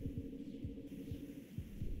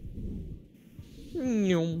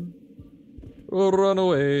 Run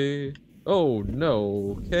away. Oh,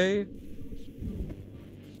 no, okay.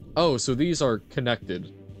 Oh, so these are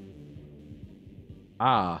connected.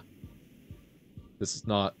 Ah. This is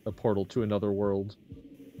not a portal to another world.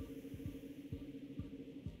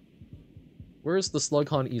 Where's the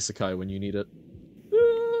Slughan Isekai when you need it?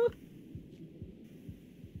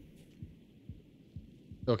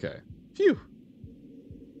 Okay. Phew.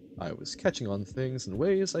 I was catching on things in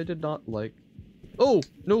ways I did not like. Oh,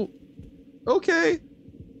 no. Okay.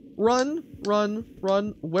 Run, run,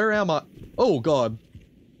 run. Where am I? Oh, God.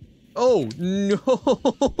 Oh, no.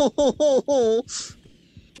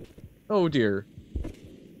 Oh, dear.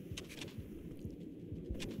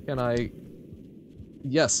 Can I...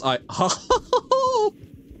 Yes, I...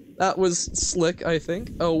 That was slick, I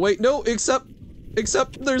think. Oh, wait, no, except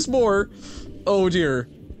there's more. Oh, dear.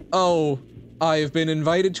 Oh, I have been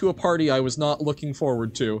invited to a party I was not looking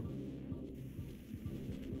forward to.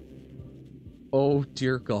 Oh,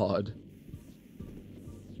 dear God.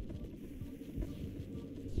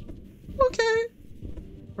 Okay.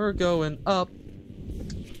 We're going up.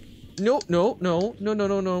 No, no, no, no, no,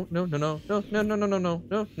 no, no, no, no, no, no, no, no, no, no, no,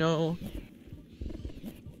 no, no.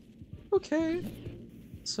 Okay.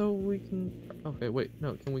 So we can... Okay, wait,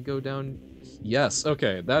 no, can we go down... Yes,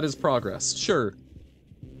 okay, that is progress, sure.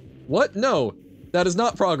 What? No, that is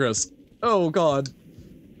not progress. Oh, God.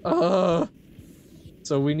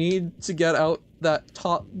 So we need to get out that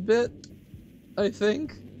top bit, I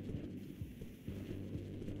think.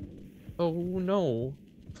 Oh, no.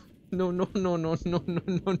 No, no, no, no, no, no,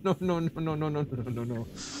 no, no, no, no, no, no, no, no, no, no.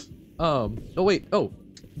 Oh, wait, oh.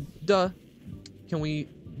 Duh. Can we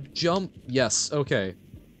jump? Yes, okay.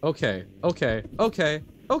 Okay, okay, okay,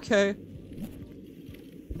 okay.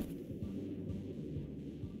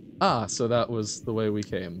 Ah, so that was the way we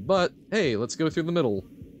came. But, hey, let's go through the middle.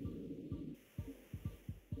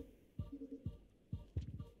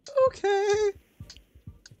 Okay.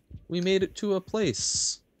 We made it to a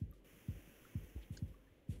place.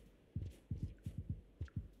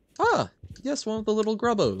 Ah, yes, one of the little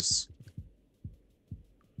grubbos.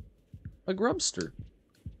 A grubster.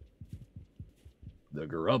 The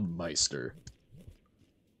Grubmeister.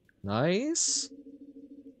 Nice.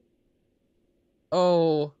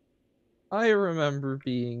 Oh, I remember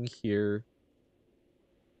being here.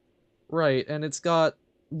 Right, and it's got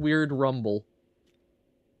weird rumble.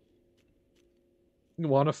 You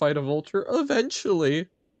want to fight a vulture? Eventually.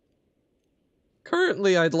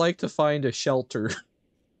 Currently, I'd like to find a shelter.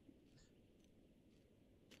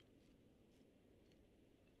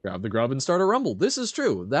 Grab the grub and start a rumble. This is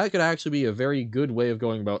true. That could actually be a very good way of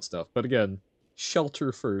going about stuff. But again,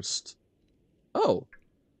 shelter first. Oh.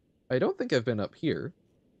 I don't think I've been up here.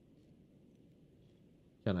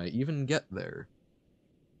 Can I even get there?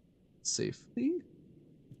 Safely?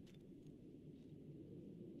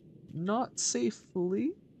 Not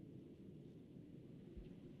safely?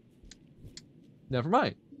 Never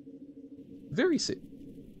mind. Very safe.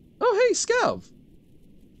 Oh, hey, Scav!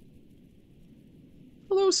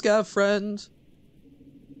 Hello, Scav friend.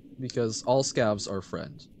 Because all Scavs are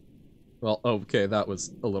friend. Well, okay, that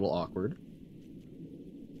was a little awkward.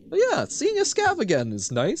 But yeah, seeing a Scav again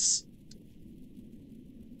is nice.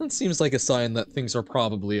 That seems like a sign that things are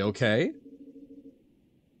probably okay.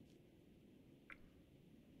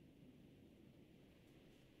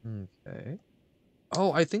 Okay.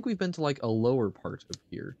 Oh, I think we've been to, like, a lower part of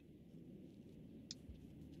here.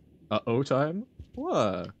 Uh-oh time?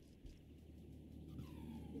 What?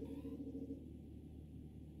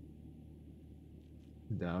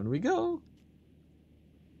 Down we go.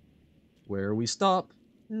 Where we stop,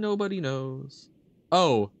 nobody knows.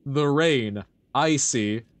 Oh, the rain. I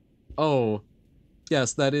see. Oh,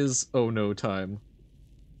 yes, that is oh no time.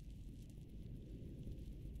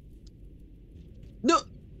 No!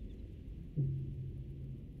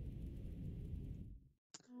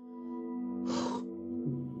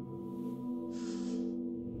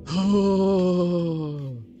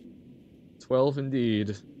 Oh, 12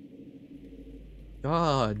 indeed.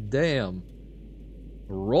 God damn.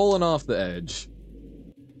 Rolling off the edge.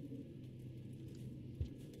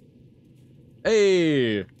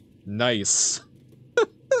 Hey! Nice.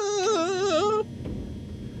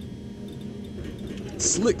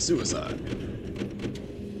 Slick suicide.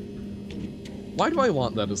 Why do I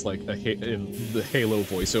want that as, like, in the Halo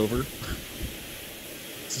voiceover?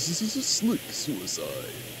 Slick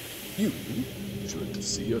suicide. You should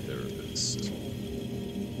see a therapist.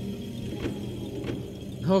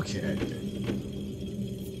 Okay.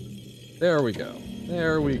 There we go.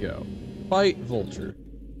 There we go. Fight Vulture.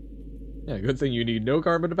 Yeah, good thing you need no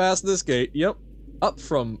karma to pass this gate. Yep.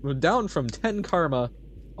 Down from 10 karma,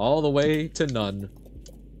 all the way to none.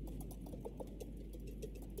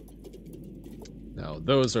 Now,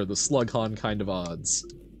 those are the Slughorn kind of odds.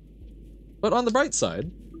 But on the bright side,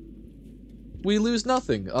 we lose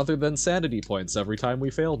nothing other than sanity points every time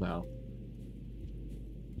we fail now.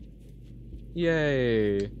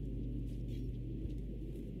 Yay.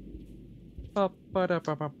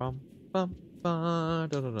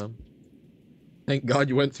 Thank God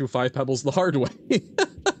you went through 5 pebbles the hard way.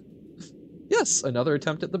 Yes, another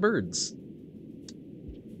attempt at the birds.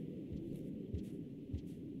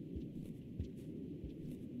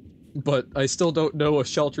 But I still don't know a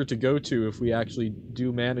shelter to go to if we actually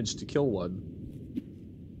do manage to kill one.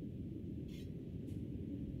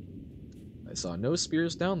 I saw no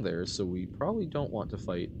spears down there, so we probably don't want to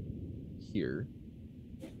fight here.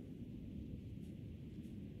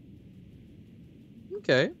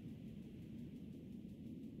 Okay.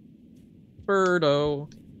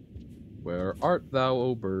 Birdo, where art thou,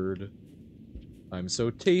 O bird? I'm so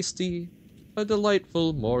tasty, a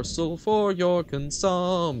delightful morsel for your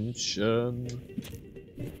consumption.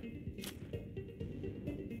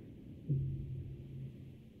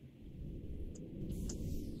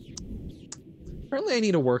 Apparently I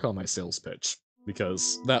need to work on my sales pitch,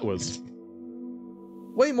 because that was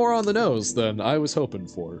way more on the nose than I was hoping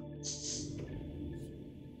for.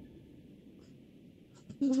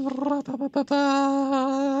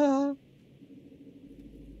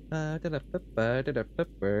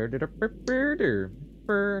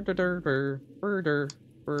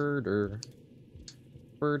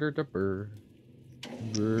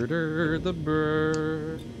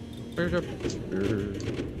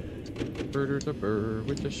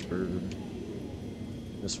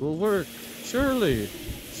 This will work. Surely.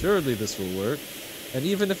 Surely this will work. And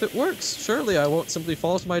even if it works, surely I won't simply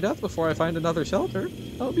fall to my death before I find another shelter.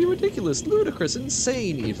 That would be ridiculous, ludicrous,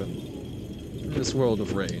 insane even. In this world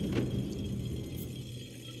of rain.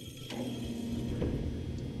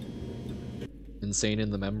 Insane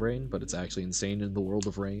in the membrane, but it's actually insane in the world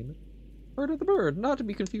of rain. Murder the bird, not to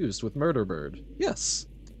be confused with murder bird. Yes.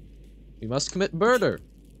 We must commit murder.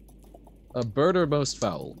 A birder most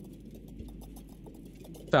foul.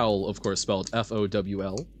 Foul, of course, spelled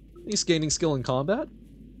F-O-W-L. He's gaining skill in combat?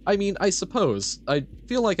 I mean, I suppose. I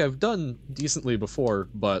feel like I've done decently before,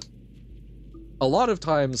 but a lot of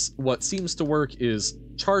times what seems to work is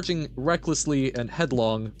charging recklessly and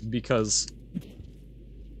headlong because...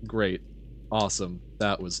 Great. Awesome.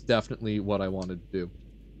 That was definitely what I wanted to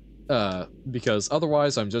do. Because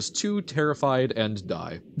otherwise I'm just too terrified and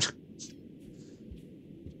die.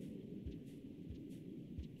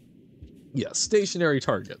 Yes, stationary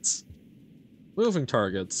targets. Moving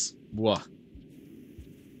targets. Wah.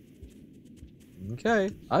 Okay,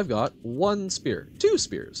 I've got 1 spear. 2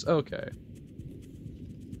 spears. Okay.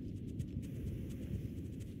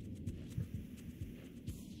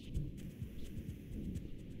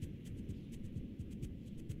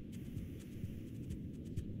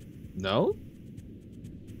 No?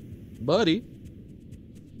 Buddy.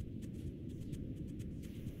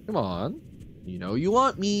 Come on. You know you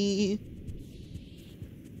want me.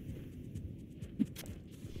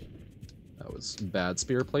 That was bad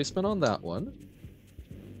spear placement on that one.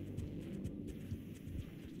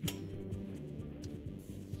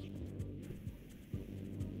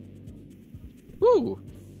 Woo!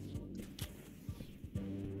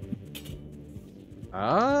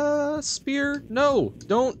 Spear? No!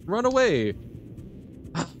 Don't run away!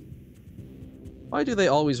 Why do they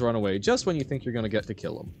always run away just when you think you're gonna get to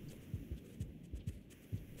kill them?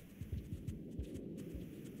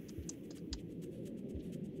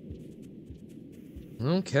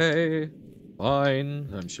 Okay, fine.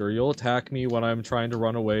 I'm sure you'll attack me when I'm trying to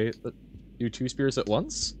run away. Do 2 spears at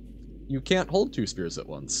once? You can't hold 2 spears at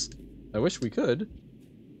once. I wish we could.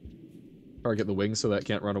 Target the wings so that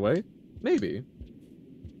can't run away? Maybe.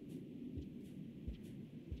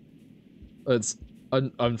 It's...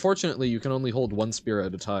 unfortunately, you can only hold 1 spear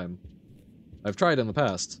at a time. I've tried in the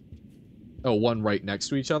past. Oh, 1 right next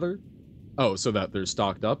to each other? Oh, so that they're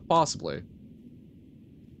stocked up? Possibly.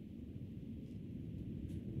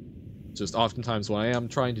 Just oftentimes when I am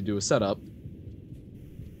trying to do a setup...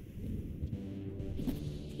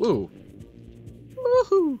 Woo!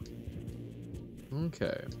 Woohoo!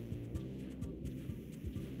 Okay.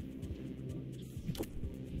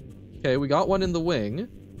 Okay, we got one in the wing.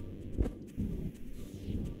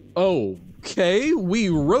 Okay, we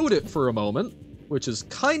rode it for a moment, which is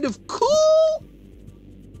kind of cool!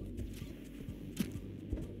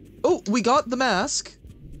 Oh, we got the mask.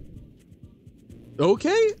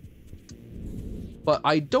 Okay. But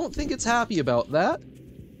I don't think it's happy about that.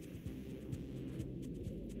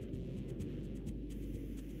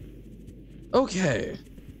 Okay.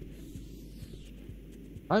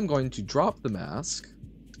 I'm going to drop the mask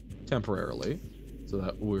temporarily so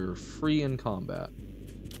that we're free in combat.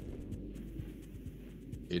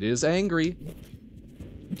 It is angry.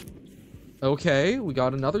 Okay, we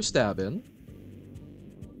got another stab in.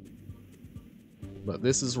 But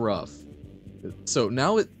this is rough. So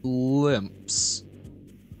now it limps.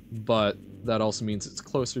 But that also means it's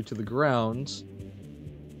closer to the ground.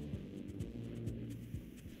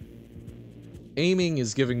 Aiming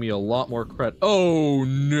is giving me a lot more credit. Oh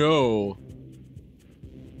no!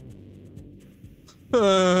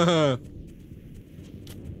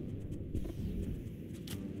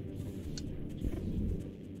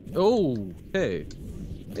 Okay.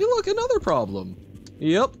 Hey look, another problem.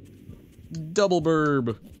 Yep. Double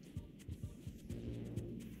burb.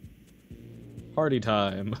 Party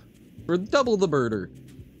time. For double the birder.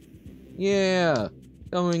 Yeah.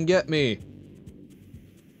 Come and get me.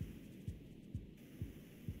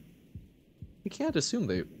 We can't assume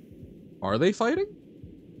they... Are they fighting?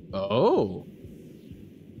 Oh.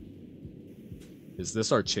 Is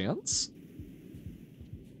this our chance?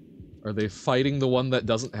 Are they fighting the one that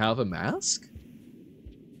doesn't have a mask?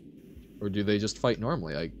 Or do they just fight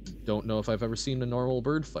normally? I don't know if I've ever seen a normal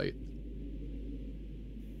bird fight.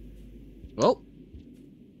 Well.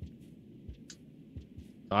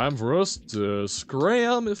 Time for us to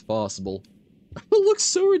scram if possible. It looks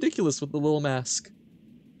so ridiculous with the little mask.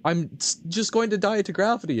 I'm just going to die to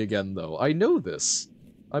gravity again, though. I know this.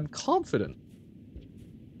 I'm confident.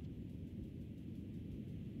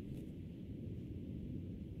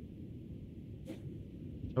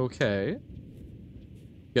 Okay.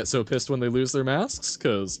 Get so pissed when they lose their masks,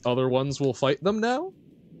 because other ones will fight them now?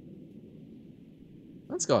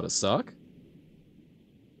 That's gotta suck.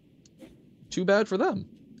 Too bad for them.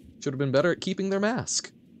 Should have been better at keeping their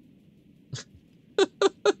mask.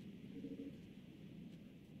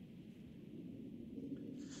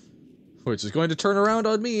 Which is going to turn around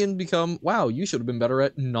on me and become, wow, you should have been better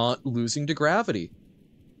at not losing to gravity.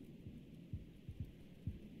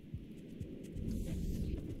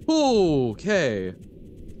 Okay.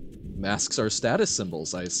 Masks are status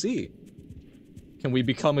symbols, I see. Can we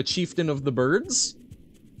become a chieftain of the birds?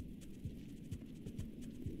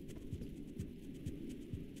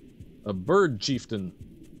 A bird chieftain.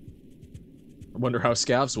 I wonder how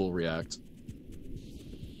scavs will react.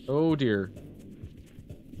 Oh dear.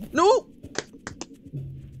 No!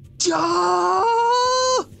 Ja!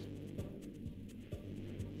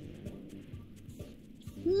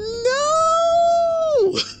 No!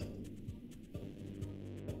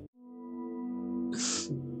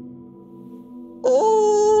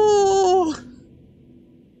 Oh!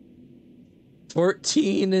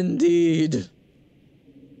 14 indeed.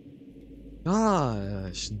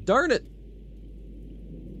 Gosh, darn it.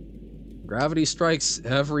 Gravity strikes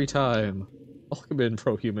every time. Welcome in,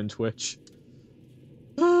 Pro-Human Twitch.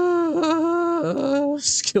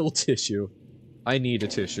 Skill tissue. I need a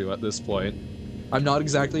tissue at this point. I'm not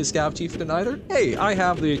exactly a scav chieftain either. Hey, I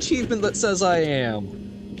have the achievement that says I am.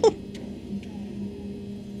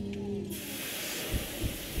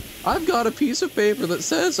 I've got a piece of paper that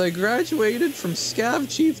says I graduated from scav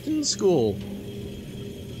chieftain school.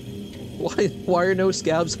 Why are no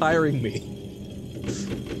scavs hiring me?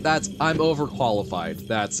 I'm overqualified.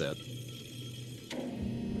 That's it.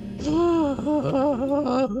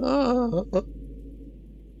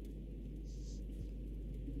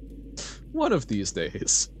 One of these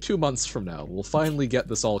days, 2 months from now, we'll finally get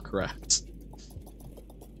this all correct.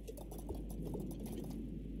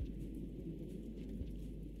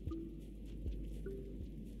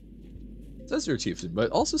 It says you're a chieftain, but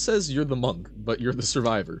it also says you're the monk, but you're the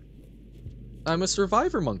survivor. I'm a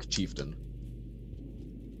survivor monk chieftain.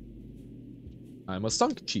 I'm a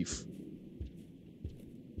sunk chief.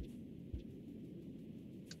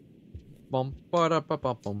 Bum ba da ba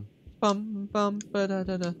ba bum bum bum ba da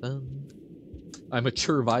da da bum. I'm a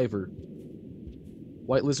survivor.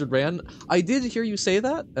 White Lizard ran. I did hear you say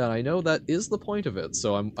that, and I know that is the point of it,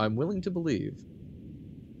 so I'm willing to believe.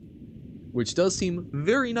 Which does seem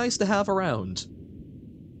very nice to have around.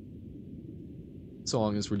 So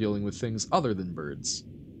long as we're dealing with things other than birds.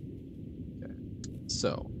 Okay.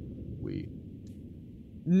 So, we...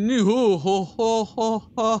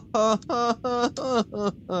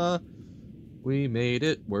 We made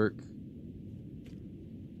it work.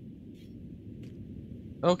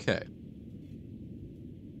 Okay.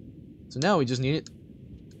 So now we just need it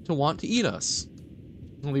to want to eat us.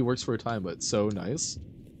 Only works for a time, but so nice.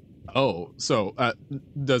 Oh, so,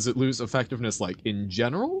 does it lose effectiveness, like, in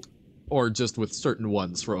general? Or just with certain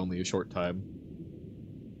ones for only a short time?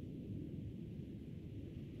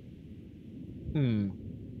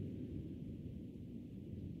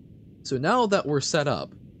 So now that we're set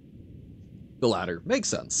up, the ladder makes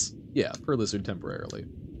sense. Yeah, per lizard temporarily.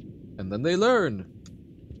 And then they learn.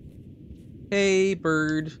 Hey,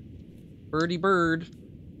 bird. Birdie bird.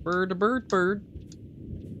 Bird a bird bird.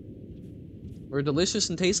 We're delicious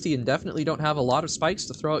and tasty and definitely don't have a lot of spikes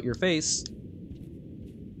to throw at your face.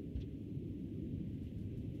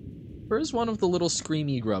 Where's one of the little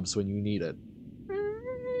screamy grubs when you need it?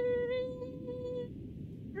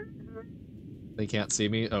 They can't see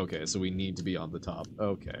me? Okay, so we need to be on the top.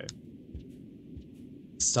 Okay.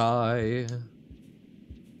 Sigh.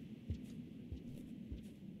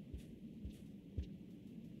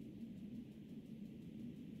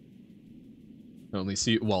 Only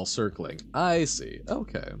see it while circling. I see.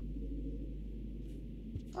 Okay.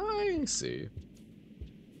 I see.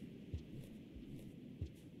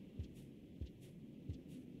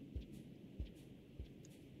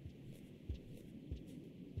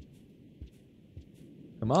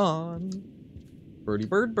 Come on. Birdie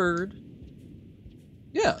bird bird.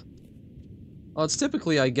 Yeah. Well, it's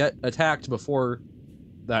typically I get attacked before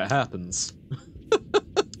that happens.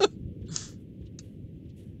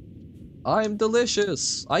 I'm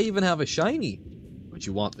delicious. I even have a shiny. Would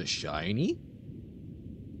you want the shiny?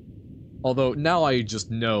 Although now I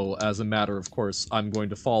just know, as a matter of course, I'm going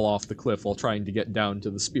to fall off the cliff while trying to get down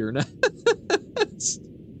to the spear nest.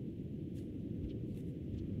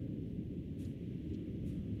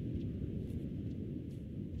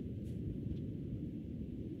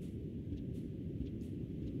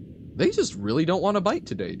 They just really don't want to bite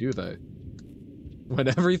today, do they? When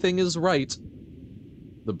everything is right,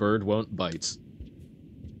 the bird won't bite.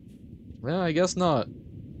 Well, I guess not.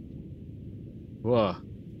 Whoa.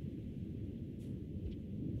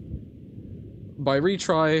 By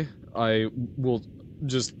retry, I will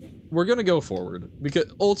just... We're gonna go forward.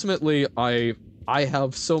 Because ultimately, I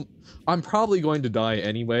have so... I'm probably going to die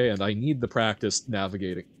anyway, and I need the practice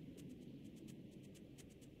navigating.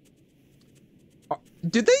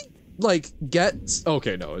 Did they, like, get...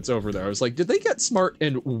 Okay, no, it's over there. I was like, did they get smart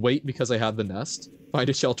and wait because I had the nest? Find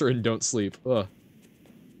a shelter and don't sleep. Ugh.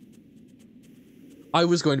 I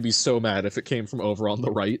was going to be so mad if it came from over on the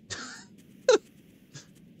right.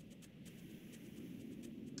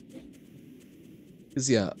 Because,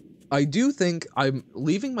 yeah, I do think I'm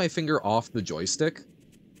leaving my finger off the joystick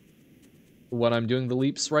when I'm doing the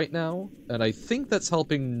leaps right now, and I think that's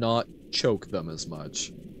helping not choke them as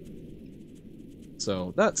much.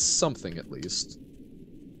 So, that's something at least.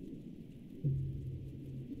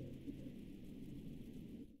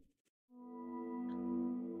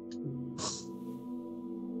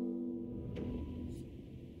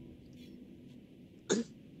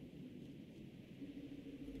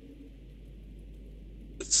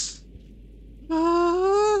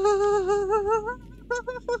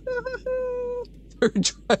 Bird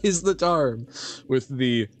tries the charm with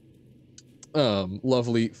the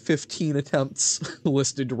Lovely 15 attempts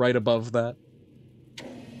listed right above that.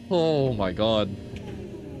 Oh my god.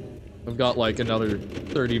 I've got like another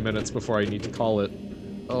 30 minutes before I need to call it.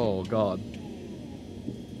 Oh god.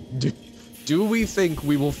 Do we think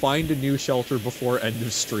we will find a new shelter before end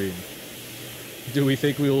of stream? Do we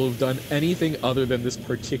think we will have done anything other than this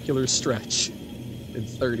particular stretch in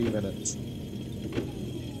 30 minutes?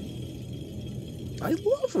 I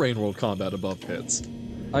love Rain World combat above pits.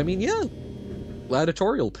 I mean, yeah,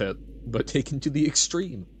 gladiatorial pit, but taken to the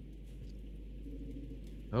extreme.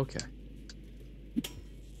 Okay.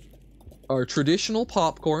 Our traditional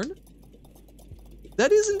popcorn.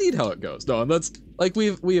 That is indeed how it goes. No, and that's like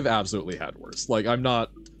we have absolutely had worse. Like I'm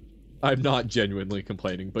not genuinely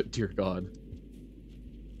complaining, but dear God.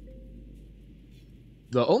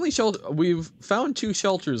 The only shelter we've found 2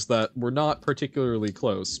 shelters that were not particularly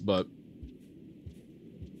close, but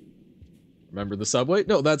remember the subway?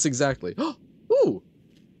 No, that's exactly. Ooh.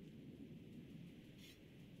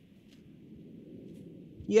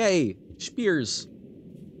 Yay, spears.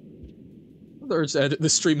 Or just edit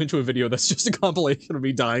this stream into a video that's just a compilation of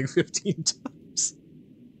me dying 15 times.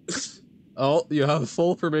 Oh, you have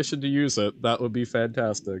full permission to use it. That would be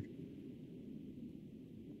fantastic.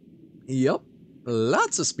 Yep.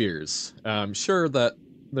 Lots of spears. I'm sure that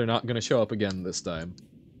they're not going to show up again this time.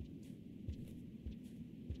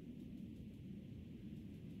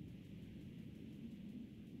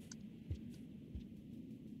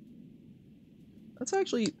 Let's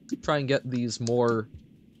actually try and get these more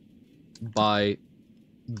by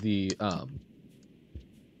the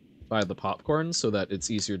popcorn so that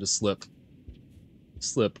it's easier to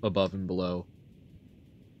slip above and below.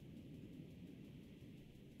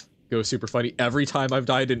 Go super funny. Every time I've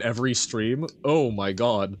died in every stream, oh my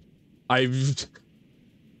god. I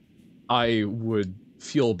would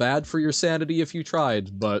feel bad for your sanity if you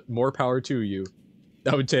tried, but more power to you.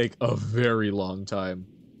 That would take a very long time.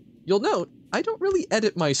 You'll note, I don't really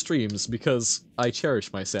edit my streams because I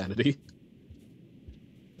cherish my sanity.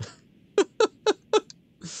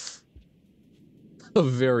 A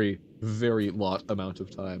very, very lot amount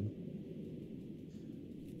of time.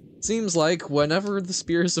 Seems like whenever the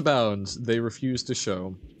spears abound, they refuse to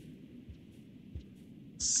show.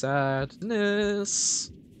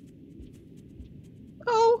 Sadness.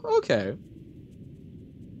 Oh, okay.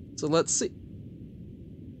 So let's see.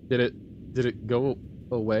 Did it go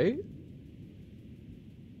away?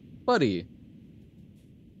 Buddy.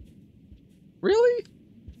 Really?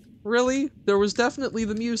 Really? There was definitely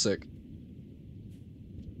the music.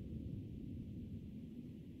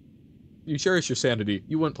 You cherish your sanity,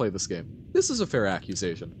 you wouldn't play this game. This is a fair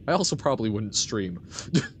accusation. I also probably wouldn't stream.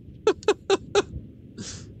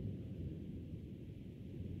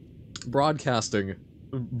 Broadcasting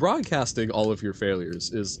all of your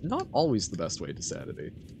failures is not always the best way to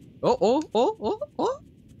sanity.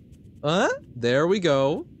 There we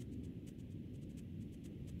go.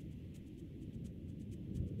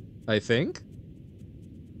 I think?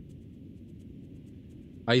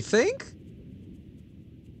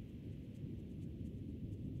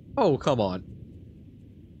 Oh, come on.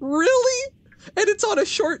 Really? And it's on a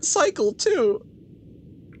short cycle, too.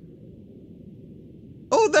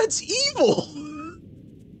 Oh, that's evil!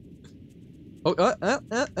 Oh,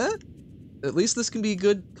 At least this can be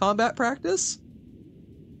good combat practice?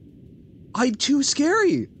 I'm too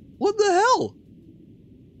scary! What the hell?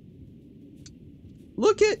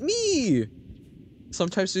 Look at me!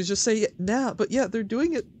 Sometimes they just say, nah, but yeah, they're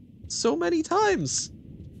doing it so many times.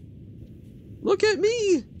 Look at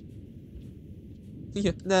me!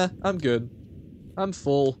 Yeah, nah, I'm good. I'm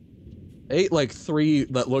full. I ate like 3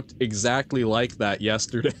 that looked exactly like that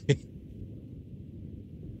yesterday.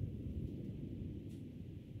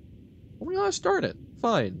 Oh my gosh, darn it.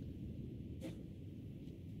 Fine.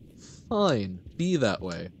 Fine. Be that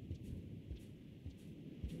way.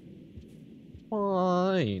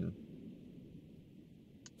 Fine.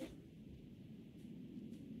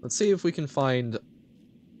 Let's see if we can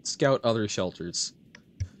scout other shelters.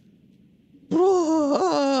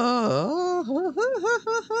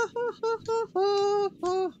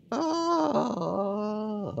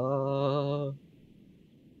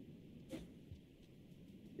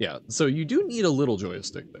 Yeah, so you do need a little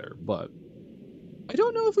joystick there, but I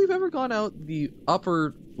don't know if we've ever gone out the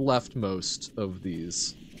upper leftmost of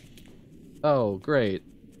these. Oh, great.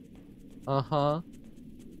 Uh-huh.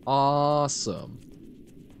 Awesome.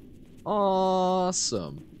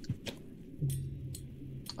 Awesome.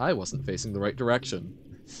 I wasn't facing the right direction.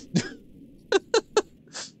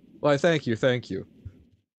 Why, thank you, thank you.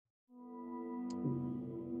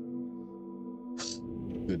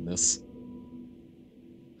 Goodness.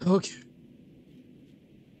 Okay.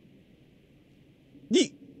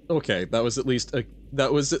 Okay, that was at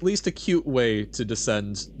least a cute way to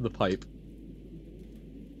descend the pipe.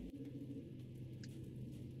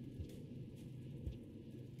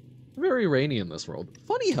 Very rainy in this world.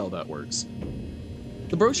 Funny how that works.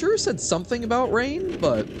 The brochure said something about rain,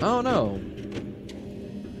 but I don't know.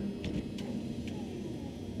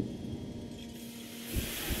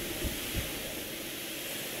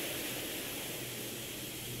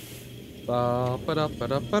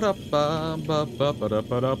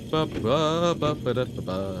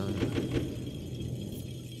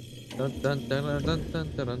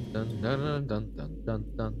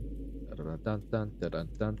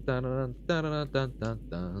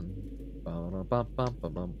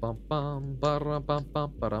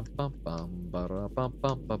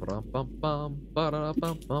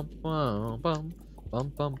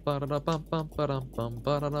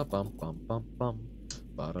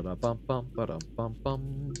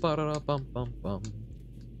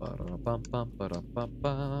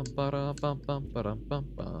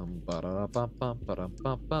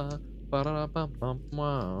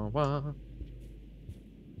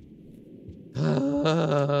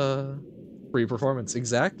 Free performance,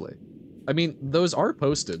 exactly. I mean, those are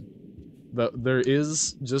posted. There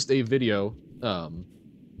is just a video on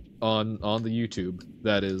the YouTube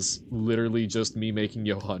that is literally just me making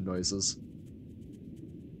Johann noises.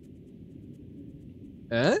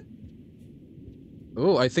 Eh?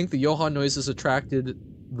 Oh, I think the Johann noises attracted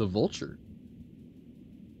the vulture.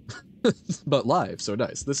 But live, so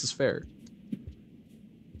nice. This is fair.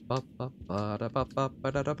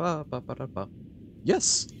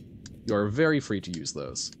 Yes, you are very free to use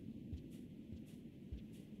those.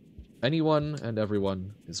 Anyone and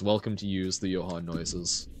everyone is welcome to use the Johann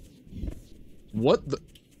noises. What the?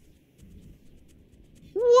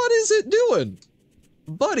 What is it doing?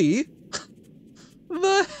 Buddy?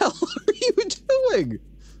 The hell are you doing?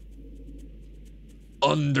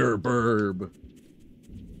 Underburb.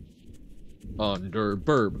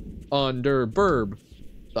 Underburb. Underburb.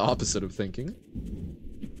 The opposite of thinking.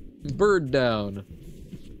 Bird down.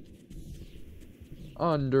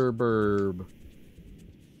 Underburb.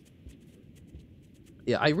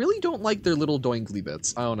 Yeah, I really don't like their little doinkly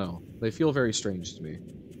bits. I don't know. They feel very strange to me.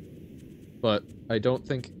 But I don't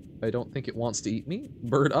think it wants to eat me.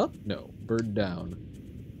 Bird up? No. Bird down.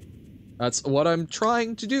 That's what I'm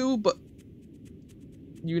trying to do, but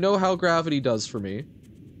you know how gravity does for me.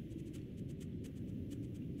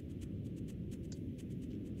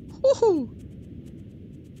 Woohoo!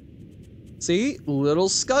 See? Little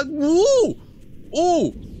scug. Woo!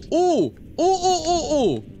 Oh! Oh! Oh! Oh! Oh!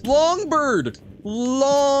 Oh! Long bird!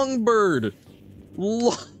 Long bird!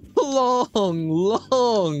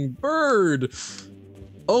 Long bird!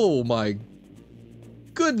 Oh my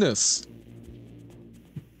goodness!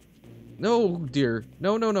 No, dear.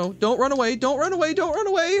 No, no, no. Don't run away. Don't run away. Don't run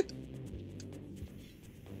away.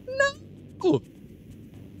 No!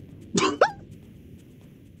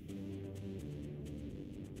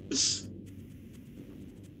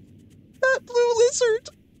 That blue lizard!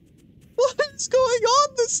 What is going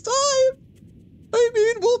on this time? I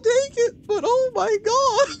mean, we'll take it, but oh my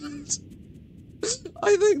god!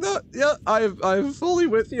 I think that, yeah, I'm fully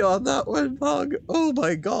with you on that one, Pug. Oh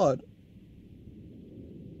my god.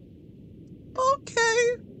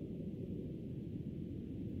 Okay.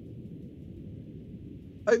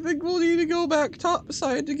 I think we'll need to go back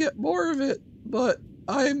topside to get more of it, but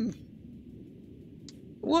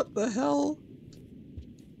what the hell?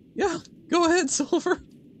 Yeah, go ahead, Silver.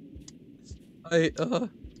 I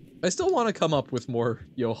still want to come up with more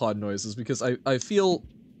Johann noises because I feel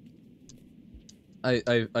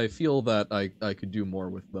I feel that I could do more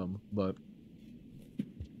with them, but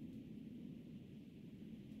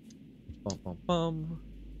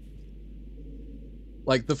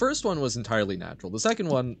like the first one was entirely natural. The second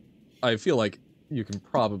one, I feel like you can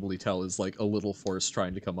probably tell is like a little forced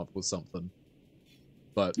trying to come up with something.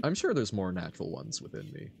 But I'm sure there's more natural ones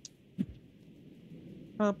within me.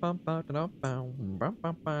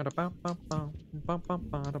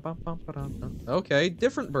 Okay,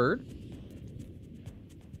 different bird.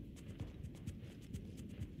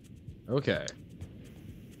 Okay.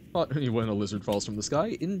 Not when a lizard falls from the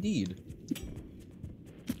sky, indeed.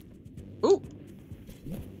 Oh!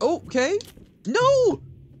 Okay! No!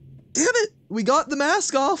 Damn it! We got the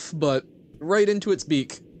mask off, but right into its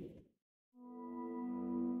beak.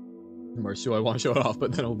 Marcio, I want to show it off,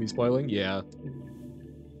 but then it'll be spoiling? Yeah.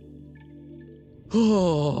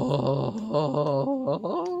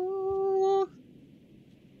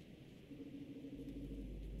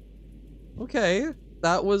 Okay,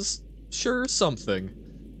 that was sure something.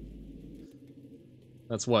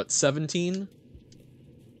 That's what, 17?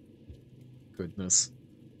 goodness.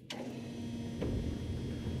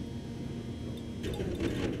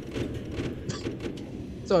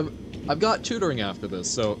 So I've got tutoring after this,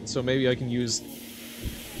 so maybe I can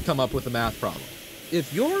come up with a math problem.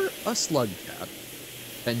 If you're a slug cat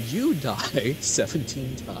and you die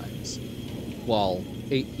 17 times while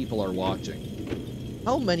 8 people are watching,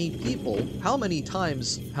 how many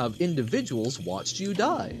times have individuals watched you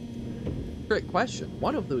die? Great question.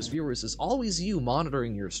 One of those viewers is always you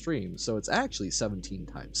monitoring your stream, so it's actually 17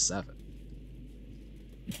 times 7.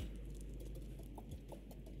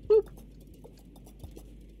 Boop.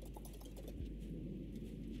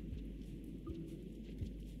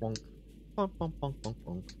 Bonk. Bonk, bonk, bonk, bonk,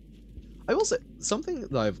 bonk. I will say, something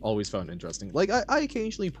that I've always found interesting, like, I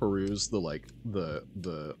occasionally peruse the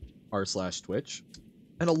r/Twitch,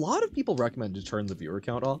 and a lot of people recommend to turn the viewer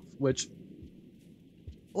count off, which,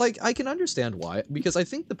 like, I can understand why, because I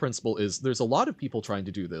think the principle is there's a lot of people trying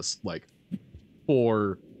to do this, like,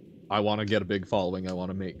 for, I want to get a big following, I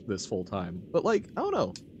want to make this full-time, but, like, I don't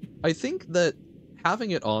know. I think that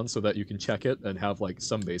having it on so that you can check it and have, like,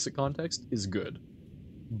 some basic context is good,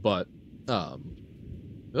 but,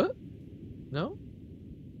 no?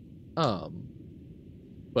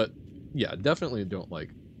 But, yeah, definitely don't,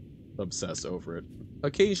 like, obsess over it.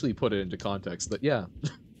 Occasionally put it into context that, yeah,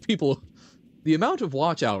 people, the amount of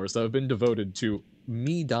watch hours that have been devoted to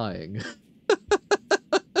me dying.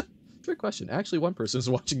 Trick question. Actually, one person is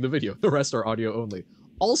watching the video. The rest are audio only.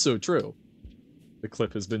 Also true. The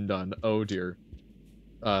clip has been done. Oh dear.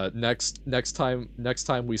 Next time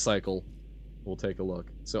we cycle, we'll take a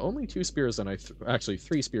look. So only 2 spears, and actually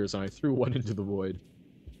 3 spears, and I threw 1 into the void.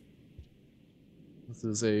 This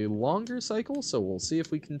is a longer cycle, so we'll see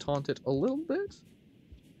if we can taunt it a little bit.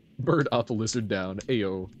 Bird up, lizard down.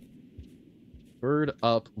 Ayo. Bird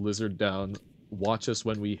up, lizard down. Watch us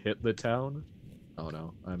when we hit the town. Oh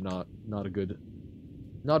no, I'm not a good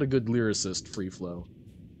lyricist. Free flow.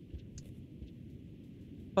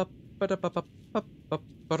 Okay.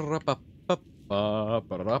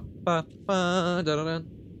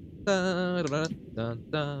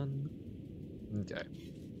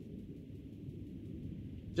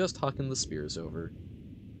 Just hucking the spears over.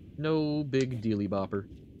 No big dealy bopper.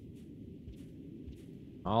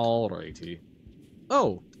 Alrighty.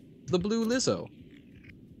 Oh, the blue Lizzo.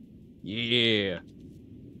 Yeah.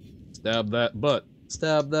 Stab that butt.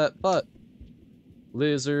 Stab that butt.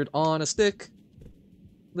 Lizard on a stick.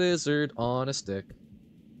 Lizard on a stick.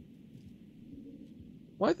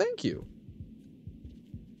 Why, thank you.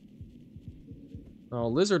 Oh,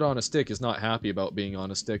 Lizard on a stick is not happy about being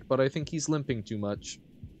on a stick, but I think he's limping too much.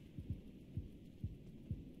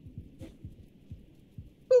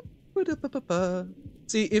 Boop.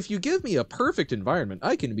 See, if you give me a perfect environment,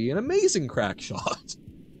 I can be an amazing crack shot.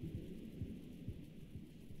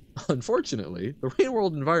 Unfortunately, the real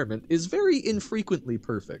world environment is very infrequently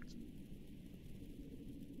perfect.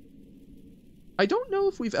 I don't know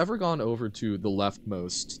if we've ever gone over to the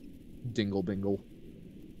leftmost dingle bingle.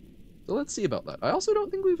 So let's see about that. I also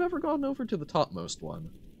don't think we've ever gone over to the topmost one.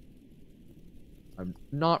 I'm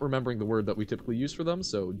not remembering the word that we typically use for them,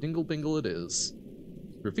 so dingle bingle it is.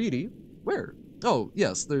 Graffiti? Where? Oh,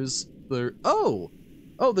 yes, oh,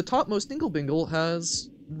 the topmost dingle bingle has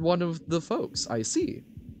one of the folks. I see.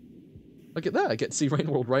 Look at that, I get to see Rain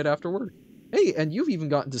World right after work. Hey, and you've even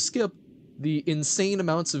gotten to skip the insane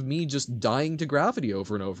amounts of me just dying to gravity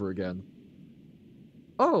over and over again.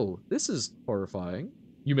 Oh, this is horrifying.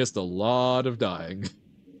 You missed a lot of dying.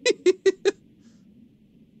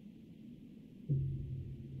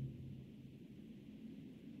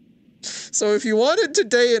 So if you wanted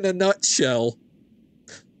today in a nutshell,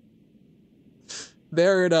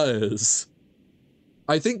 there it is.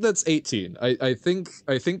 I think that's 18. I think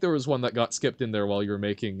there was one that got skipped in there while you were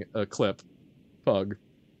making a clip. Pug.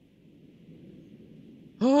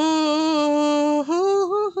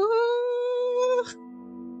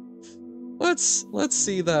 Let's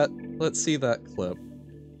see that clip.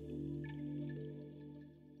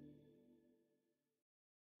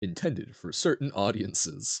 Intended for certain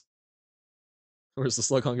audiences. Where's the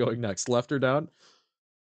Slughorn going next? Left or down?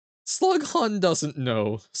 Slughorn doesn't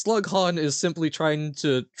know. Slughorn is simply trying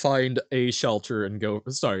to find a shelter and go.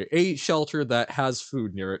 Sorry, a shelter that has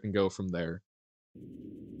food near it and go from there.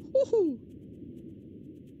 Woohoo!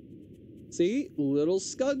 See, little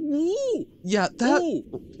scug. Woo! Yeah, that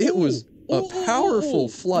it was a powerful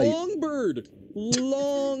flight. Long bird,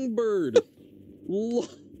 long bird, long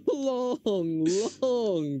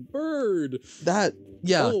bird. That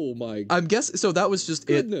Oh my! I'm guessing. So that was just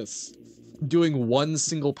goodness. Doing one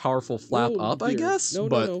single powerful flap up, dear. I guess. No,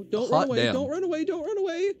 but no, no! Don't run away! Damn. Don't run away! Don't run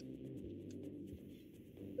away!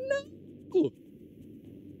 No! Ooh.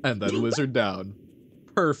 And then lizard down.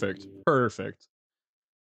 Perfect. Perfect.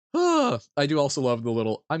 I do also love the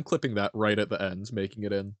little, I'm clipping that right at the end, making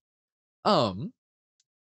it in.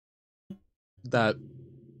 That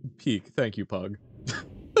peak. Thank you, Pug.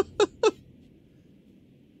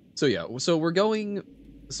 So yeah, we're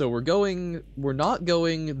not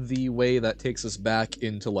going the way that takes us back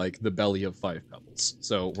into, like, the belly of Five Pebbles.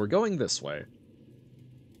 So we're going this way.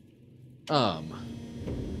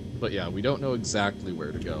 But yeah, we don't know exactly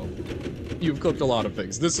where to go. You've clipped a lot of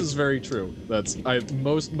things. This is very true. That's, I think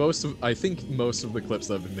most of the clips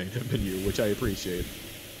that have been made have been you, which I appreciate.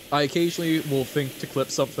 I occasionally will think to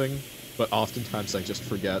clip something, but oftentimes I just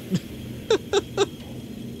forget.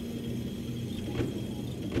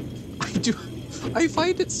 I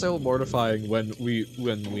find it so mortifying when we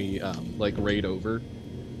like raid over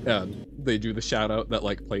and they do the shout out that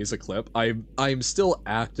like plays a clip. I'm still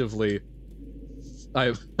actively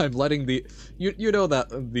I'm letting the you know that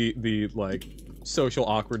the like social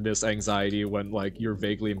awkwardness anxiety when like you're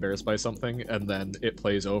vaguely embarrassed by something and then it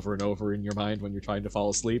plays over and over in your mind when you're trying to fall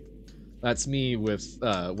asleep. That's me with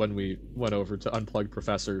when we went over to Unplugged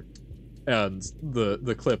Professor and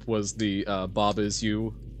the clip was the Bob is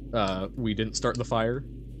you, we didn't start the fire.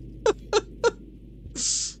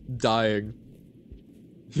 Dying.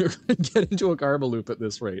 You're gonna get into a karma loop at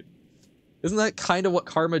this rate. Isn't that kind of what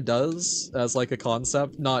karma does as like a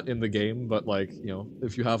concept? Not in the game, but like, you know,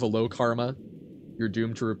 if you have a low karma, you're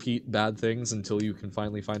doomed to repeat bad things until you can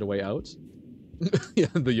finally find a way out. Yeah,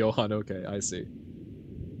 the Johan, okay, I see.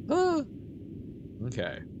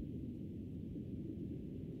 Okay.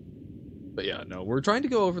 But yeah, no, we're trying to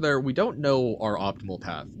go over there. We don't know our optimal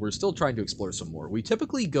path. We're still trying to explore some more. We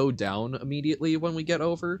typically go down immediately when we get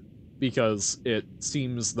over, because it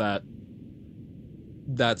seems that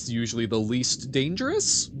that's usually the least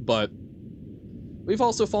dangerous, but we've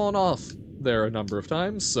also fallen off there a number of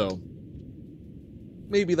times, so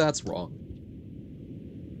maybe that's wrong.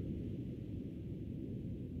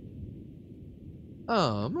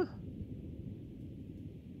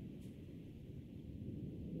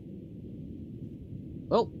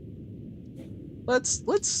 Well,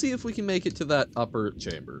 let's see if we can make it to that upper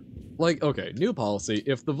chamber. Like, okay, new policy.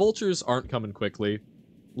 If the vultures aren't coming quickly,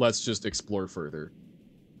 let's just explore further.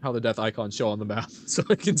 How the death icons show on the map so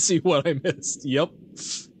I can see what I missed. Yep.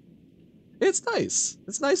 It's nice.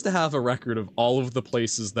 It's nice to have a record of all of the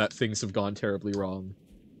places that things have gone terribly wrong.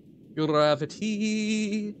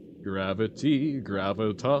 Gravity, gravity,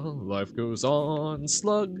 gravita, life goes on,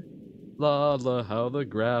 slug. La la, how the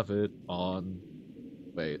gravit on.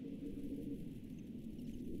 Wait.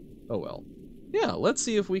 Oh well. Yeah, let's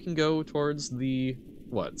see if we can go towards the...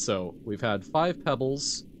 What? So, we've had 5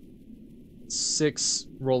 pebbles, 6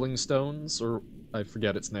 rolling stones, or I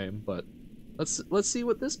forget its name, but let's see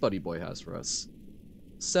what this buddy boy has for us.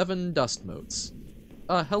 7 dust motes.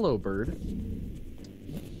 Hello, bird.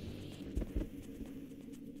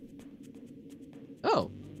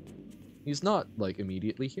 Oh. He's not, like,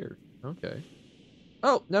 immediately here. Okay.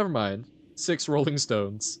 Oh, never mind. 6 rolling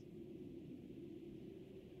stones.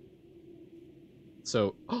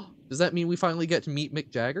 So, does that mean we finally get to meet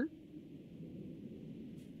Mick Jagger?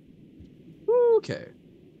 Okay.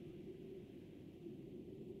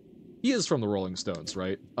 He is from the Rolling Stones,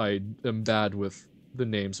 right? I am bad with the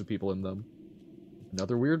names of people in them.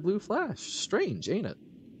 Another weird blue flash. Strange, ain't it?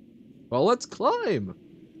 Well, let's climb!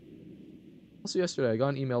 Also yesterday, I got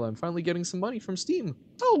an email that I'm finally getting some money from Steam.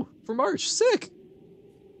 Oh, for March. Sick!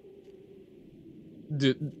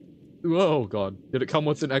 Oh god. Did it come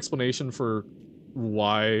with an explanation for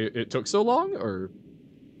why it took so long, or...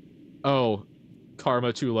 Oh,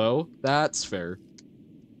 karma too low? That's fair.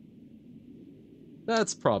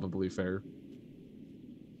 That's probably fair.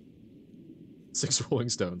 6 Rolling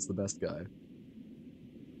Stones, the best guy.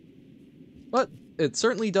 But it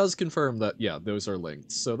certainly does confirm that, yeah, those are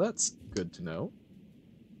linked, so that's good to know.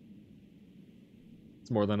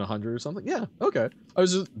 It's more than 100 or something? Yeah, okay. I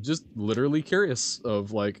was just literally curious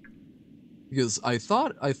of, like... Because I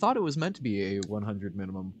thought it was meant to be a 100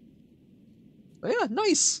 minimum. But yeah,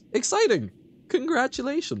 nice! Exciting!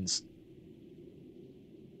 Congratulations!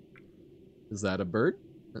 Is that a bird?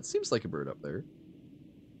 That seems like a bird up there.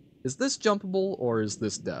 Is this jumpable, or is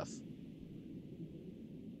this death?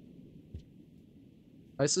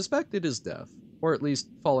 I suspect it is death, or at least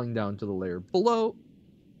falling down to the layer below.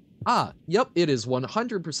 Ah, yep, it is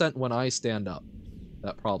 100% when I stand up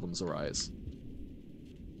that problems arise.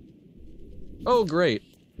 Oh, great.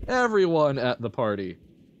 Everyone at the party.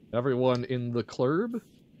 Everyone in the club?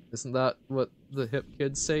 Isn't that what the hip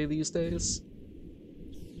kids say these days?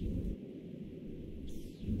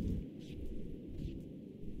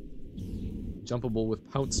 jumpable with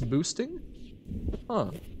pounce boosting?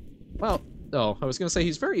 Huh. Well, oh, I was gonna say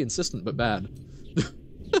he's very insistent but bad.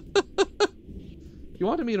 You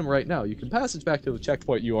want to meet him right now. You can passage back to the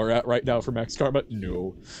checkpoint you are at right now for max karma.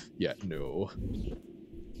 No. Yeah, no.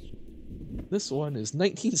 This one is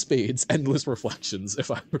 19 spades, endless reflections, if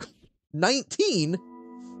I recall. 19?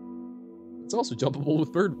 It's also jumpable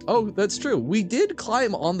with bird. Oh, that's true. We did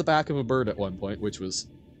climb on the back of a bird at one point, which was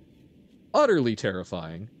utterly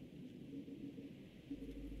terrifying.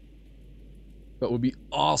 But would be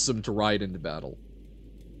awesome to ride into battle.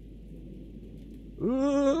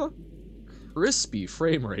 Crispy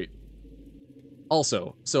frame rate.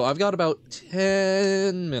 Also, so I've got about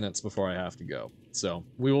 10 minutes before I have to go. So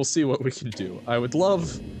we will see what we can do. I would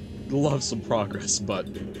love some progress, but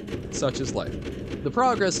such is life. The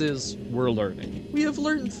progress is we're learning. We have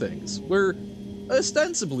learned things. We're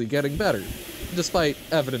ostensibly getting better, despite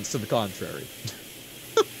evidence to the contrary.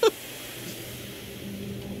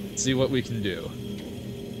 See what we can do.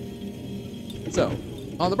 So,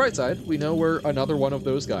 on the bright side, we know where another one of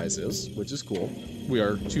those guys is, which is cool. We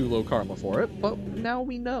are too low karma for it, but now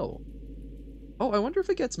we know. Oh, I wonder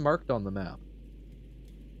if it gets marked on the map.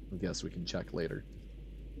 I guess we can check later.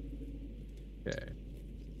 Okay.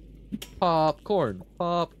 Popcorn,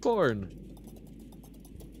 popcorn.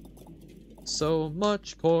 So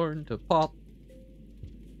much corn to pop.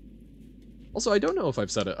 Also, I don't know if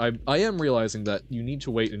I've said it. I am realizing that you need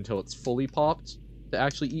to wait until it's fully popped to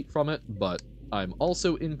actually eat from it, but I'm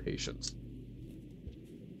also impatient.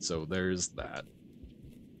 So there's that.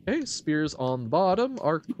 Okay, spears on the bottom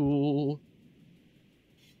are cool.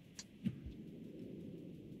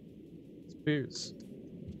 Spears.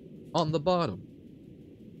 On the bottom.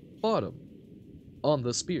 Bottom. On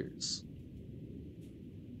the spears.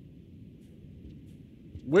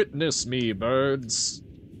 Witness me, birds.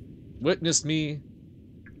 Witness me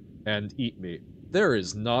and eat me. There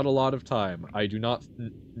is not a lot of time. I do not...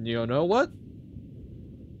 You know what?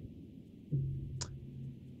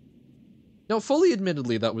 No, fully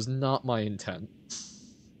admittedly, that was not my intent.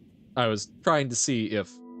 I was trying to see if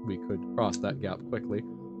we could cross that gap quickly.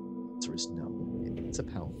 The answer is no. It's a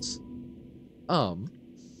pounce.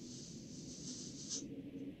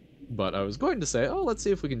 But I was going to say, oh, let's see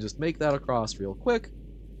if we can just make that across real quick.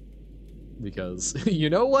 Because, you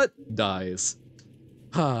know what? Dies.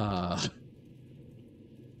 Ah.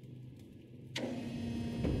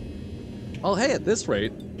 Well, hey, at this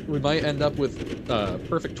rate, we might end up with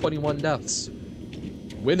perfect 21 deaths.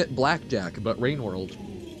 Win at blackjack, but Rain World.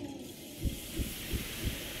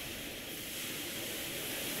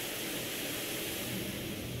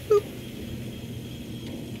 Boop.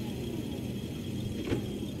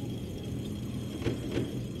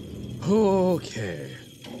 Okay.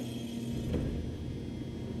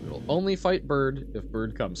 We'll only fight Bird if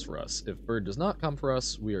Bird comes for us. If Bird does not come for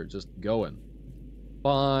us, we are just going.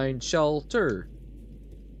 Find shelter.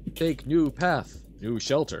 Take new path. New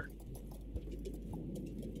shelter.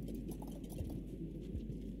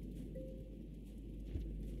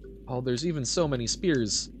 Oh, there's even so many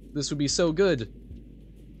spears. This would be so good.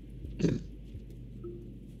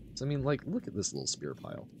 I mean, like, look at this little spear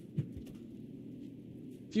pile.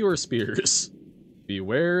 Fewer spears.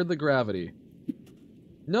 Beware the gravity.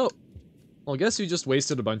 No. Well, I guess you just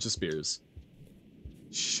wasted a bunch of spears.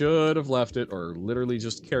 Should have left it, or literally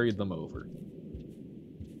just carried them over.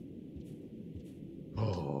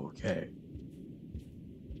 Okay.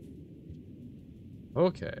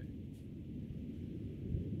 Okay.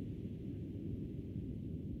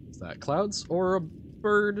 Is that clouds or a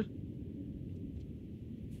bird?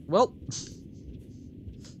 Well,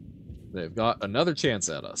 they've got another chance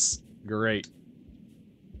at us. Great.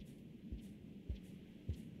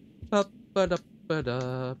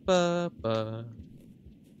 Ba-ba-da-ba-da-ba-ba.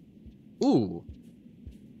 Ooh.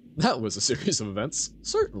 That was a series of events,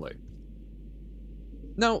 certainly.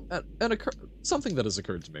 Now, something that has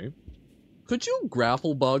occurred to me. Could you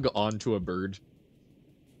grapple bug onto a bird?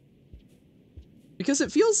 Because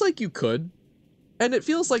it feels like you could, and it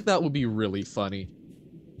feels like that would be really funny.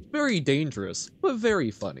 Very dangerous, but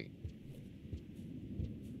very funny.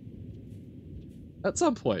 At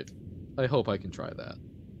some point, I hope I can try that.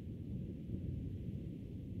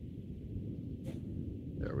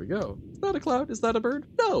 There we go. Is that a cloud? Is that a bird?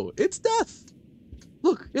 No, it's death!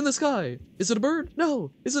 Look, in the sky! Is it a bird?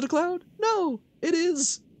 No! Is it a cloud? No! It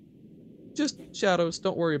is! Just shadows,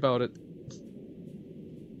 don't worry about it.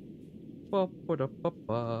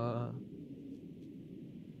 Ba-ba-da-ba-ba.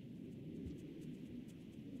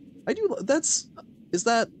 I do, is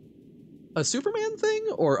that a Superman thing?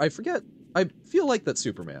 Or I forget, I feel like that's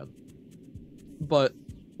Superman. But,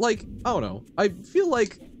 like, I don't know, I feel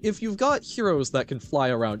like if you've got heroes that can fly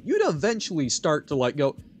around, you'd eventually start to like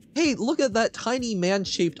go, hey, look at that tiny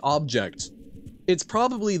man-shaped object. It's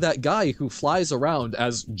probably that guy who flies around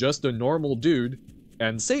as just a normal dude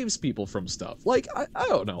and saves people from stuff. Like, I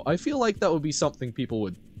don't know. I feel like that would be something people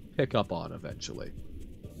would pick up on eventually.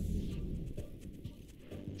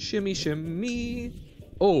 Shimmy, shimmy.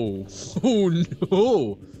 Oh, oh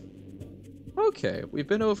no. Okay, we've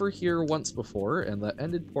been over here once before, and that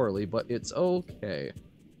ended poorly, but it's okay.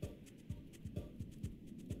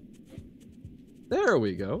 There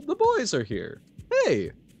we go. The boys are here.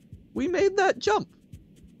 Hey, we made that jump.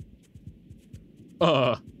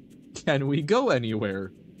 Can we go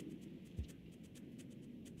anywhere?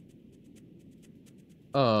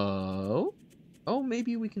 Oh,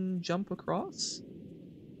 maybe we can jump across?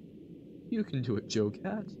 You can do it, Joe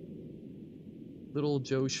Cat. Little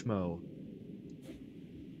Joe Schmo.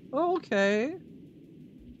 Okay.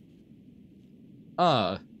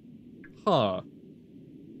 Huh.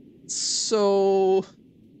 So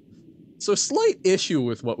slight issue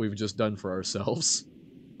with what we've just done for ourselves.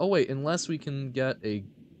 Oh wait, unless we can get a...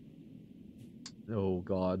 Oh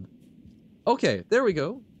god. Okay, there we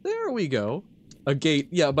go. There we go. A gate,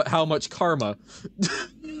 yeah, but how much karma?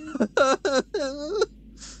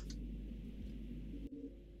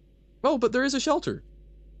 Oh, but there is a shelter.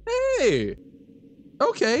 Hey!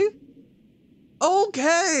 Okay.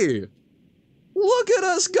 Okay! Look at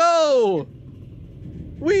us go!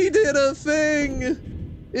 We did a thing!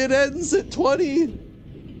 It ends at 20.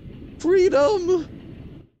 Freedom!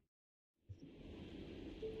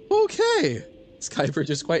 Okay. Skybridge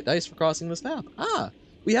is quite nice for crossing this map. Ah,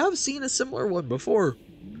 we have seen a similar one before.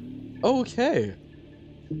 Okay.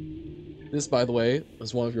 This, by the way,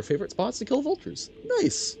 is one of your favorite spots to kill vultures.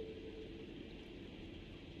 Nice.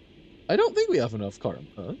 I don't think we have enough karma,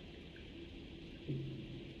 huh?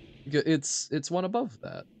 It's one above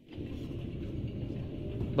that.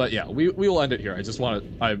 But yeah, we will end it here. I just want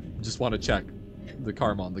to check the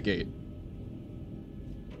karma on the gate.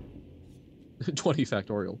 20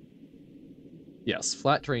 factorial. Yes,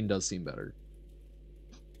 flat terrain does seem better.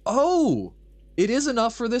 Oh, it is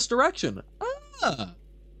enough for this direction. Ah,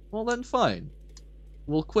 well then fine.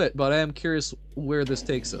 We'll quit, but I am curious where this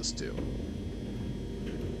takes us to.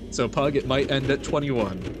 So Pug, it might end at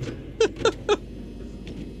 21.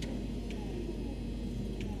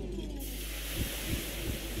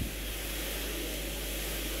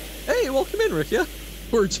 Hey, welcome in, Rikia.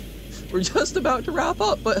 We're just about to wrap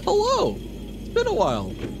up, but hello. It's been a while.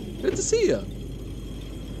 Good to see you.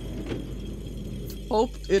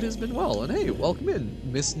 Hope it has been well, and hey, welcome in,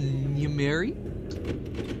 Miss Mary.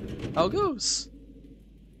 How goes?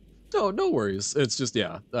 No worries. It's just,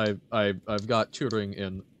 yeah, I've got tutoring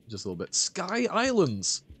in just a little bit. Sky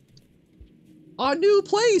Islands, a new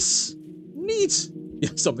place. Neat. Yeah,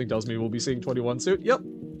 something tells me we'll be seeing 21 soon. Yep.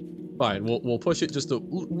 Fine. We'll push it just a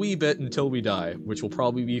wee bit until we die, which will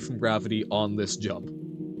probably be from gravity on this jump.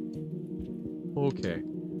 Okay.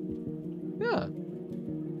 Yeah.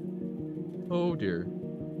 Oh dear.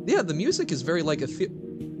 Yeah, the music is very like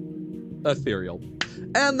ethereal.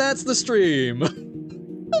 And that's the stream.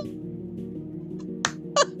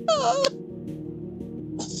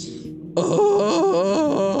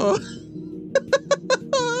 Oh.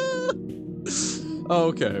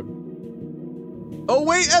 Okay. Oh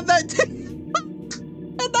wait, and that and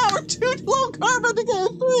now we're too low karma to go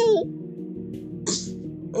through.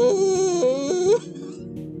 Oh.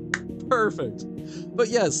 Perfect. But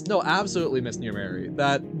yes, no, absolutely, Miss New Mary.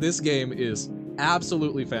 This game is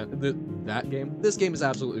absolutely this game is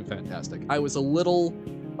absolutely fantastic. I was a little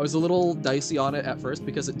dicey on it at first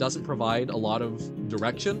because it doesn't provide a lot of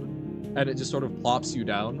direction and it just sort of plops you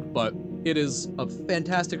down, but it is a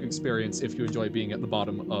fantastic experience if you enjoy being at the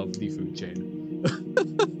bottom of the food chain.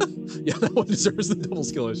 Yeah, that one deserves the double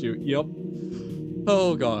skill issue. Yep.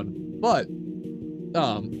 Oh god. But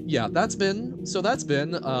yeah, that's been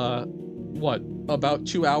what, about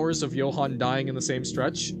 2 hours of Johan dying in the same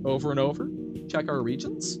stretch over and over? Check our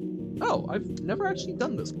regions? Oh, I've never actually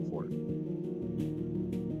done this before.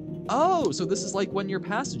 Oh, so this is like when you're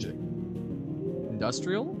passaging.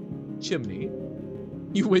 Industrial, chimney,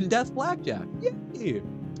 you win Death Blackjack. Yay!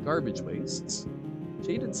 Garbage wastes,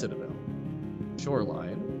 Jaded Citadel,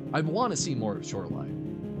 shoreline. I want to see more of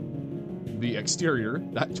shoreline. The exterior,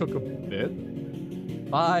 that took a bit.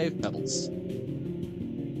 5 pebbles.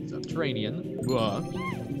 Subterranean,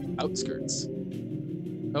 outskirts.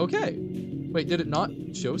 Okay. Wait, did it not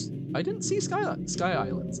show? I didn't see Sky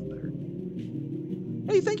Islands in there.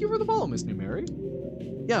 Hey, thank you for the follow, Miss New Mary.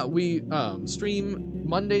 Yeah, we stream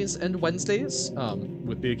Mondays and Wednesdays,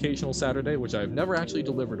 with the occasional Saturday, which I've never actually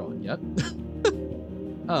delivered on yet.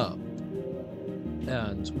 Um,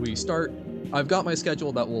 and we start. I've got my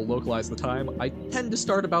schedule that will localize the time. I tend to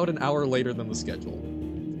start about an hour later than the schedule.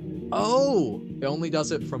 Oh, it only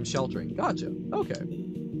does it from sheltering. Gotcha. Okay.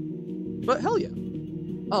 But hell yeah.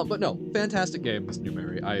 But no, fantastic game, Miss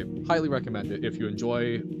Newberry. I highly recommend it if you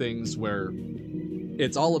enjoy things where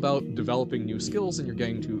it's all about developing new skills and you're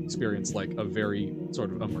getting to experience like a very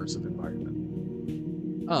sort of immersive environment.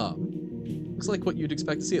 Looks like what you'd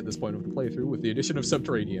expect to see at this point of the playthrough with the addition of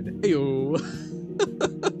Subterranean. Heyo!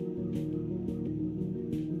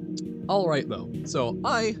 Alright though, so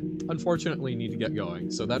I unfortunately need to get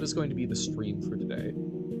going, so that is going to be the stream for today.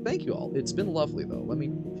 Thank you all. It's been lovely though. Let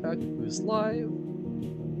me check who's live.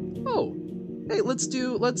 Oh, hey, let's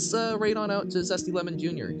raid on out to Zesty Lemon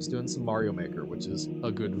Jr. He's doing some Mario Maker, which is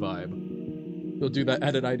a good vibe. He'll do that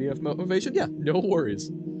edit idea of motivation? Yeah, no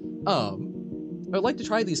worries. I'd like to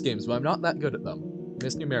try these games, but I'm not that good at them.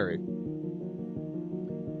 Miss New Mary.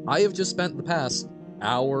 I have just spent the past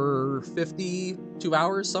hour 50, 2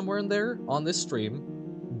 hours, somewhere in there, on this stream,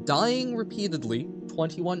 dying repeatedly,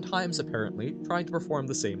 21 times apparently, trying to perform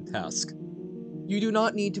the same task. You do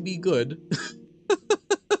not need to be good.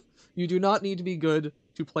 You do not need to be good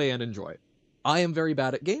to play and enjoy. I am very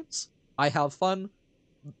bad at games. I have fun.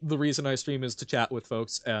 The reason I stream is to chat with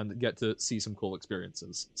folks and get to see some cool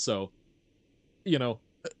experiences. So, you know,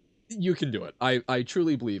 you can do it. I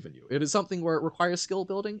truly believe in you. It is something where it requires skill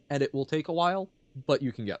building, and it will take a while, but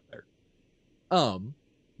you can get there.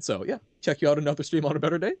 So yeah, check you out another stream on a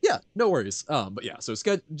better day. Yeah, no worries. But yeah, so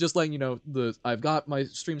just letting you know, I've got my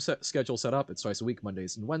stream schedule set up. It's twice a week,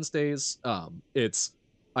 Mondays and Wednesdays.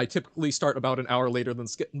 I typically start about an hour later than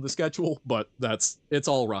the schedule, but it's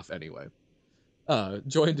all rough anyway.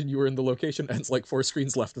 Joined and you were in the location, and it's like 4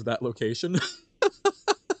 screens left of that location.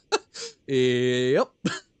 Yep.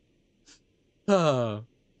 But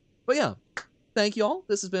yeah, thank you all.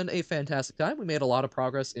 This has been a fantastic time. We made a lot of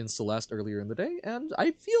progress in Celeste earlier in the day, and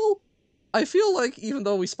I feel like even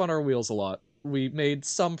though we spun our wheels a lot, we made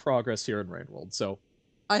some progress here in Rainworld. So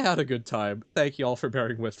I had a good time. Thank you all for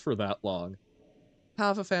bearing with for that long.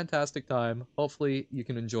 Have a fantastic time. Hopefully you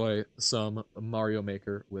can enjoy some Mario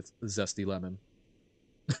Maker with Zesty Lemon.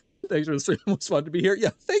 Thanks for the stream. It was fun to be here.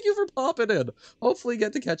 Yeah, thank you for popping in. Hopefully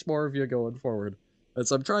get to catch more of you going forward.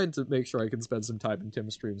 As I'm trying to make sure I can spend some time in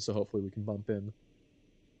Tim's stream, so hopefully we can bump in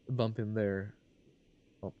there.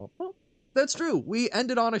 That's true. We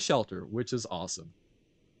ended on a shelter, which is awesome.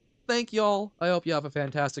 Thank y'all. I hope you have a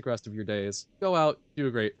fantastic rest of your days. Go out, do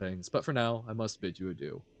great things. But for now, I must bid you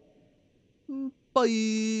adieu. Bye.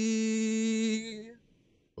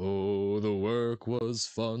 Oh, the work was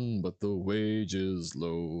fun, but the wages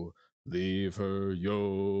low. Leave her,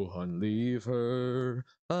 Johann, leave her.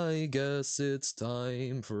 I guess it's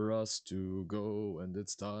time for us to go, and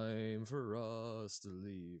it's time for us to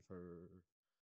leave her.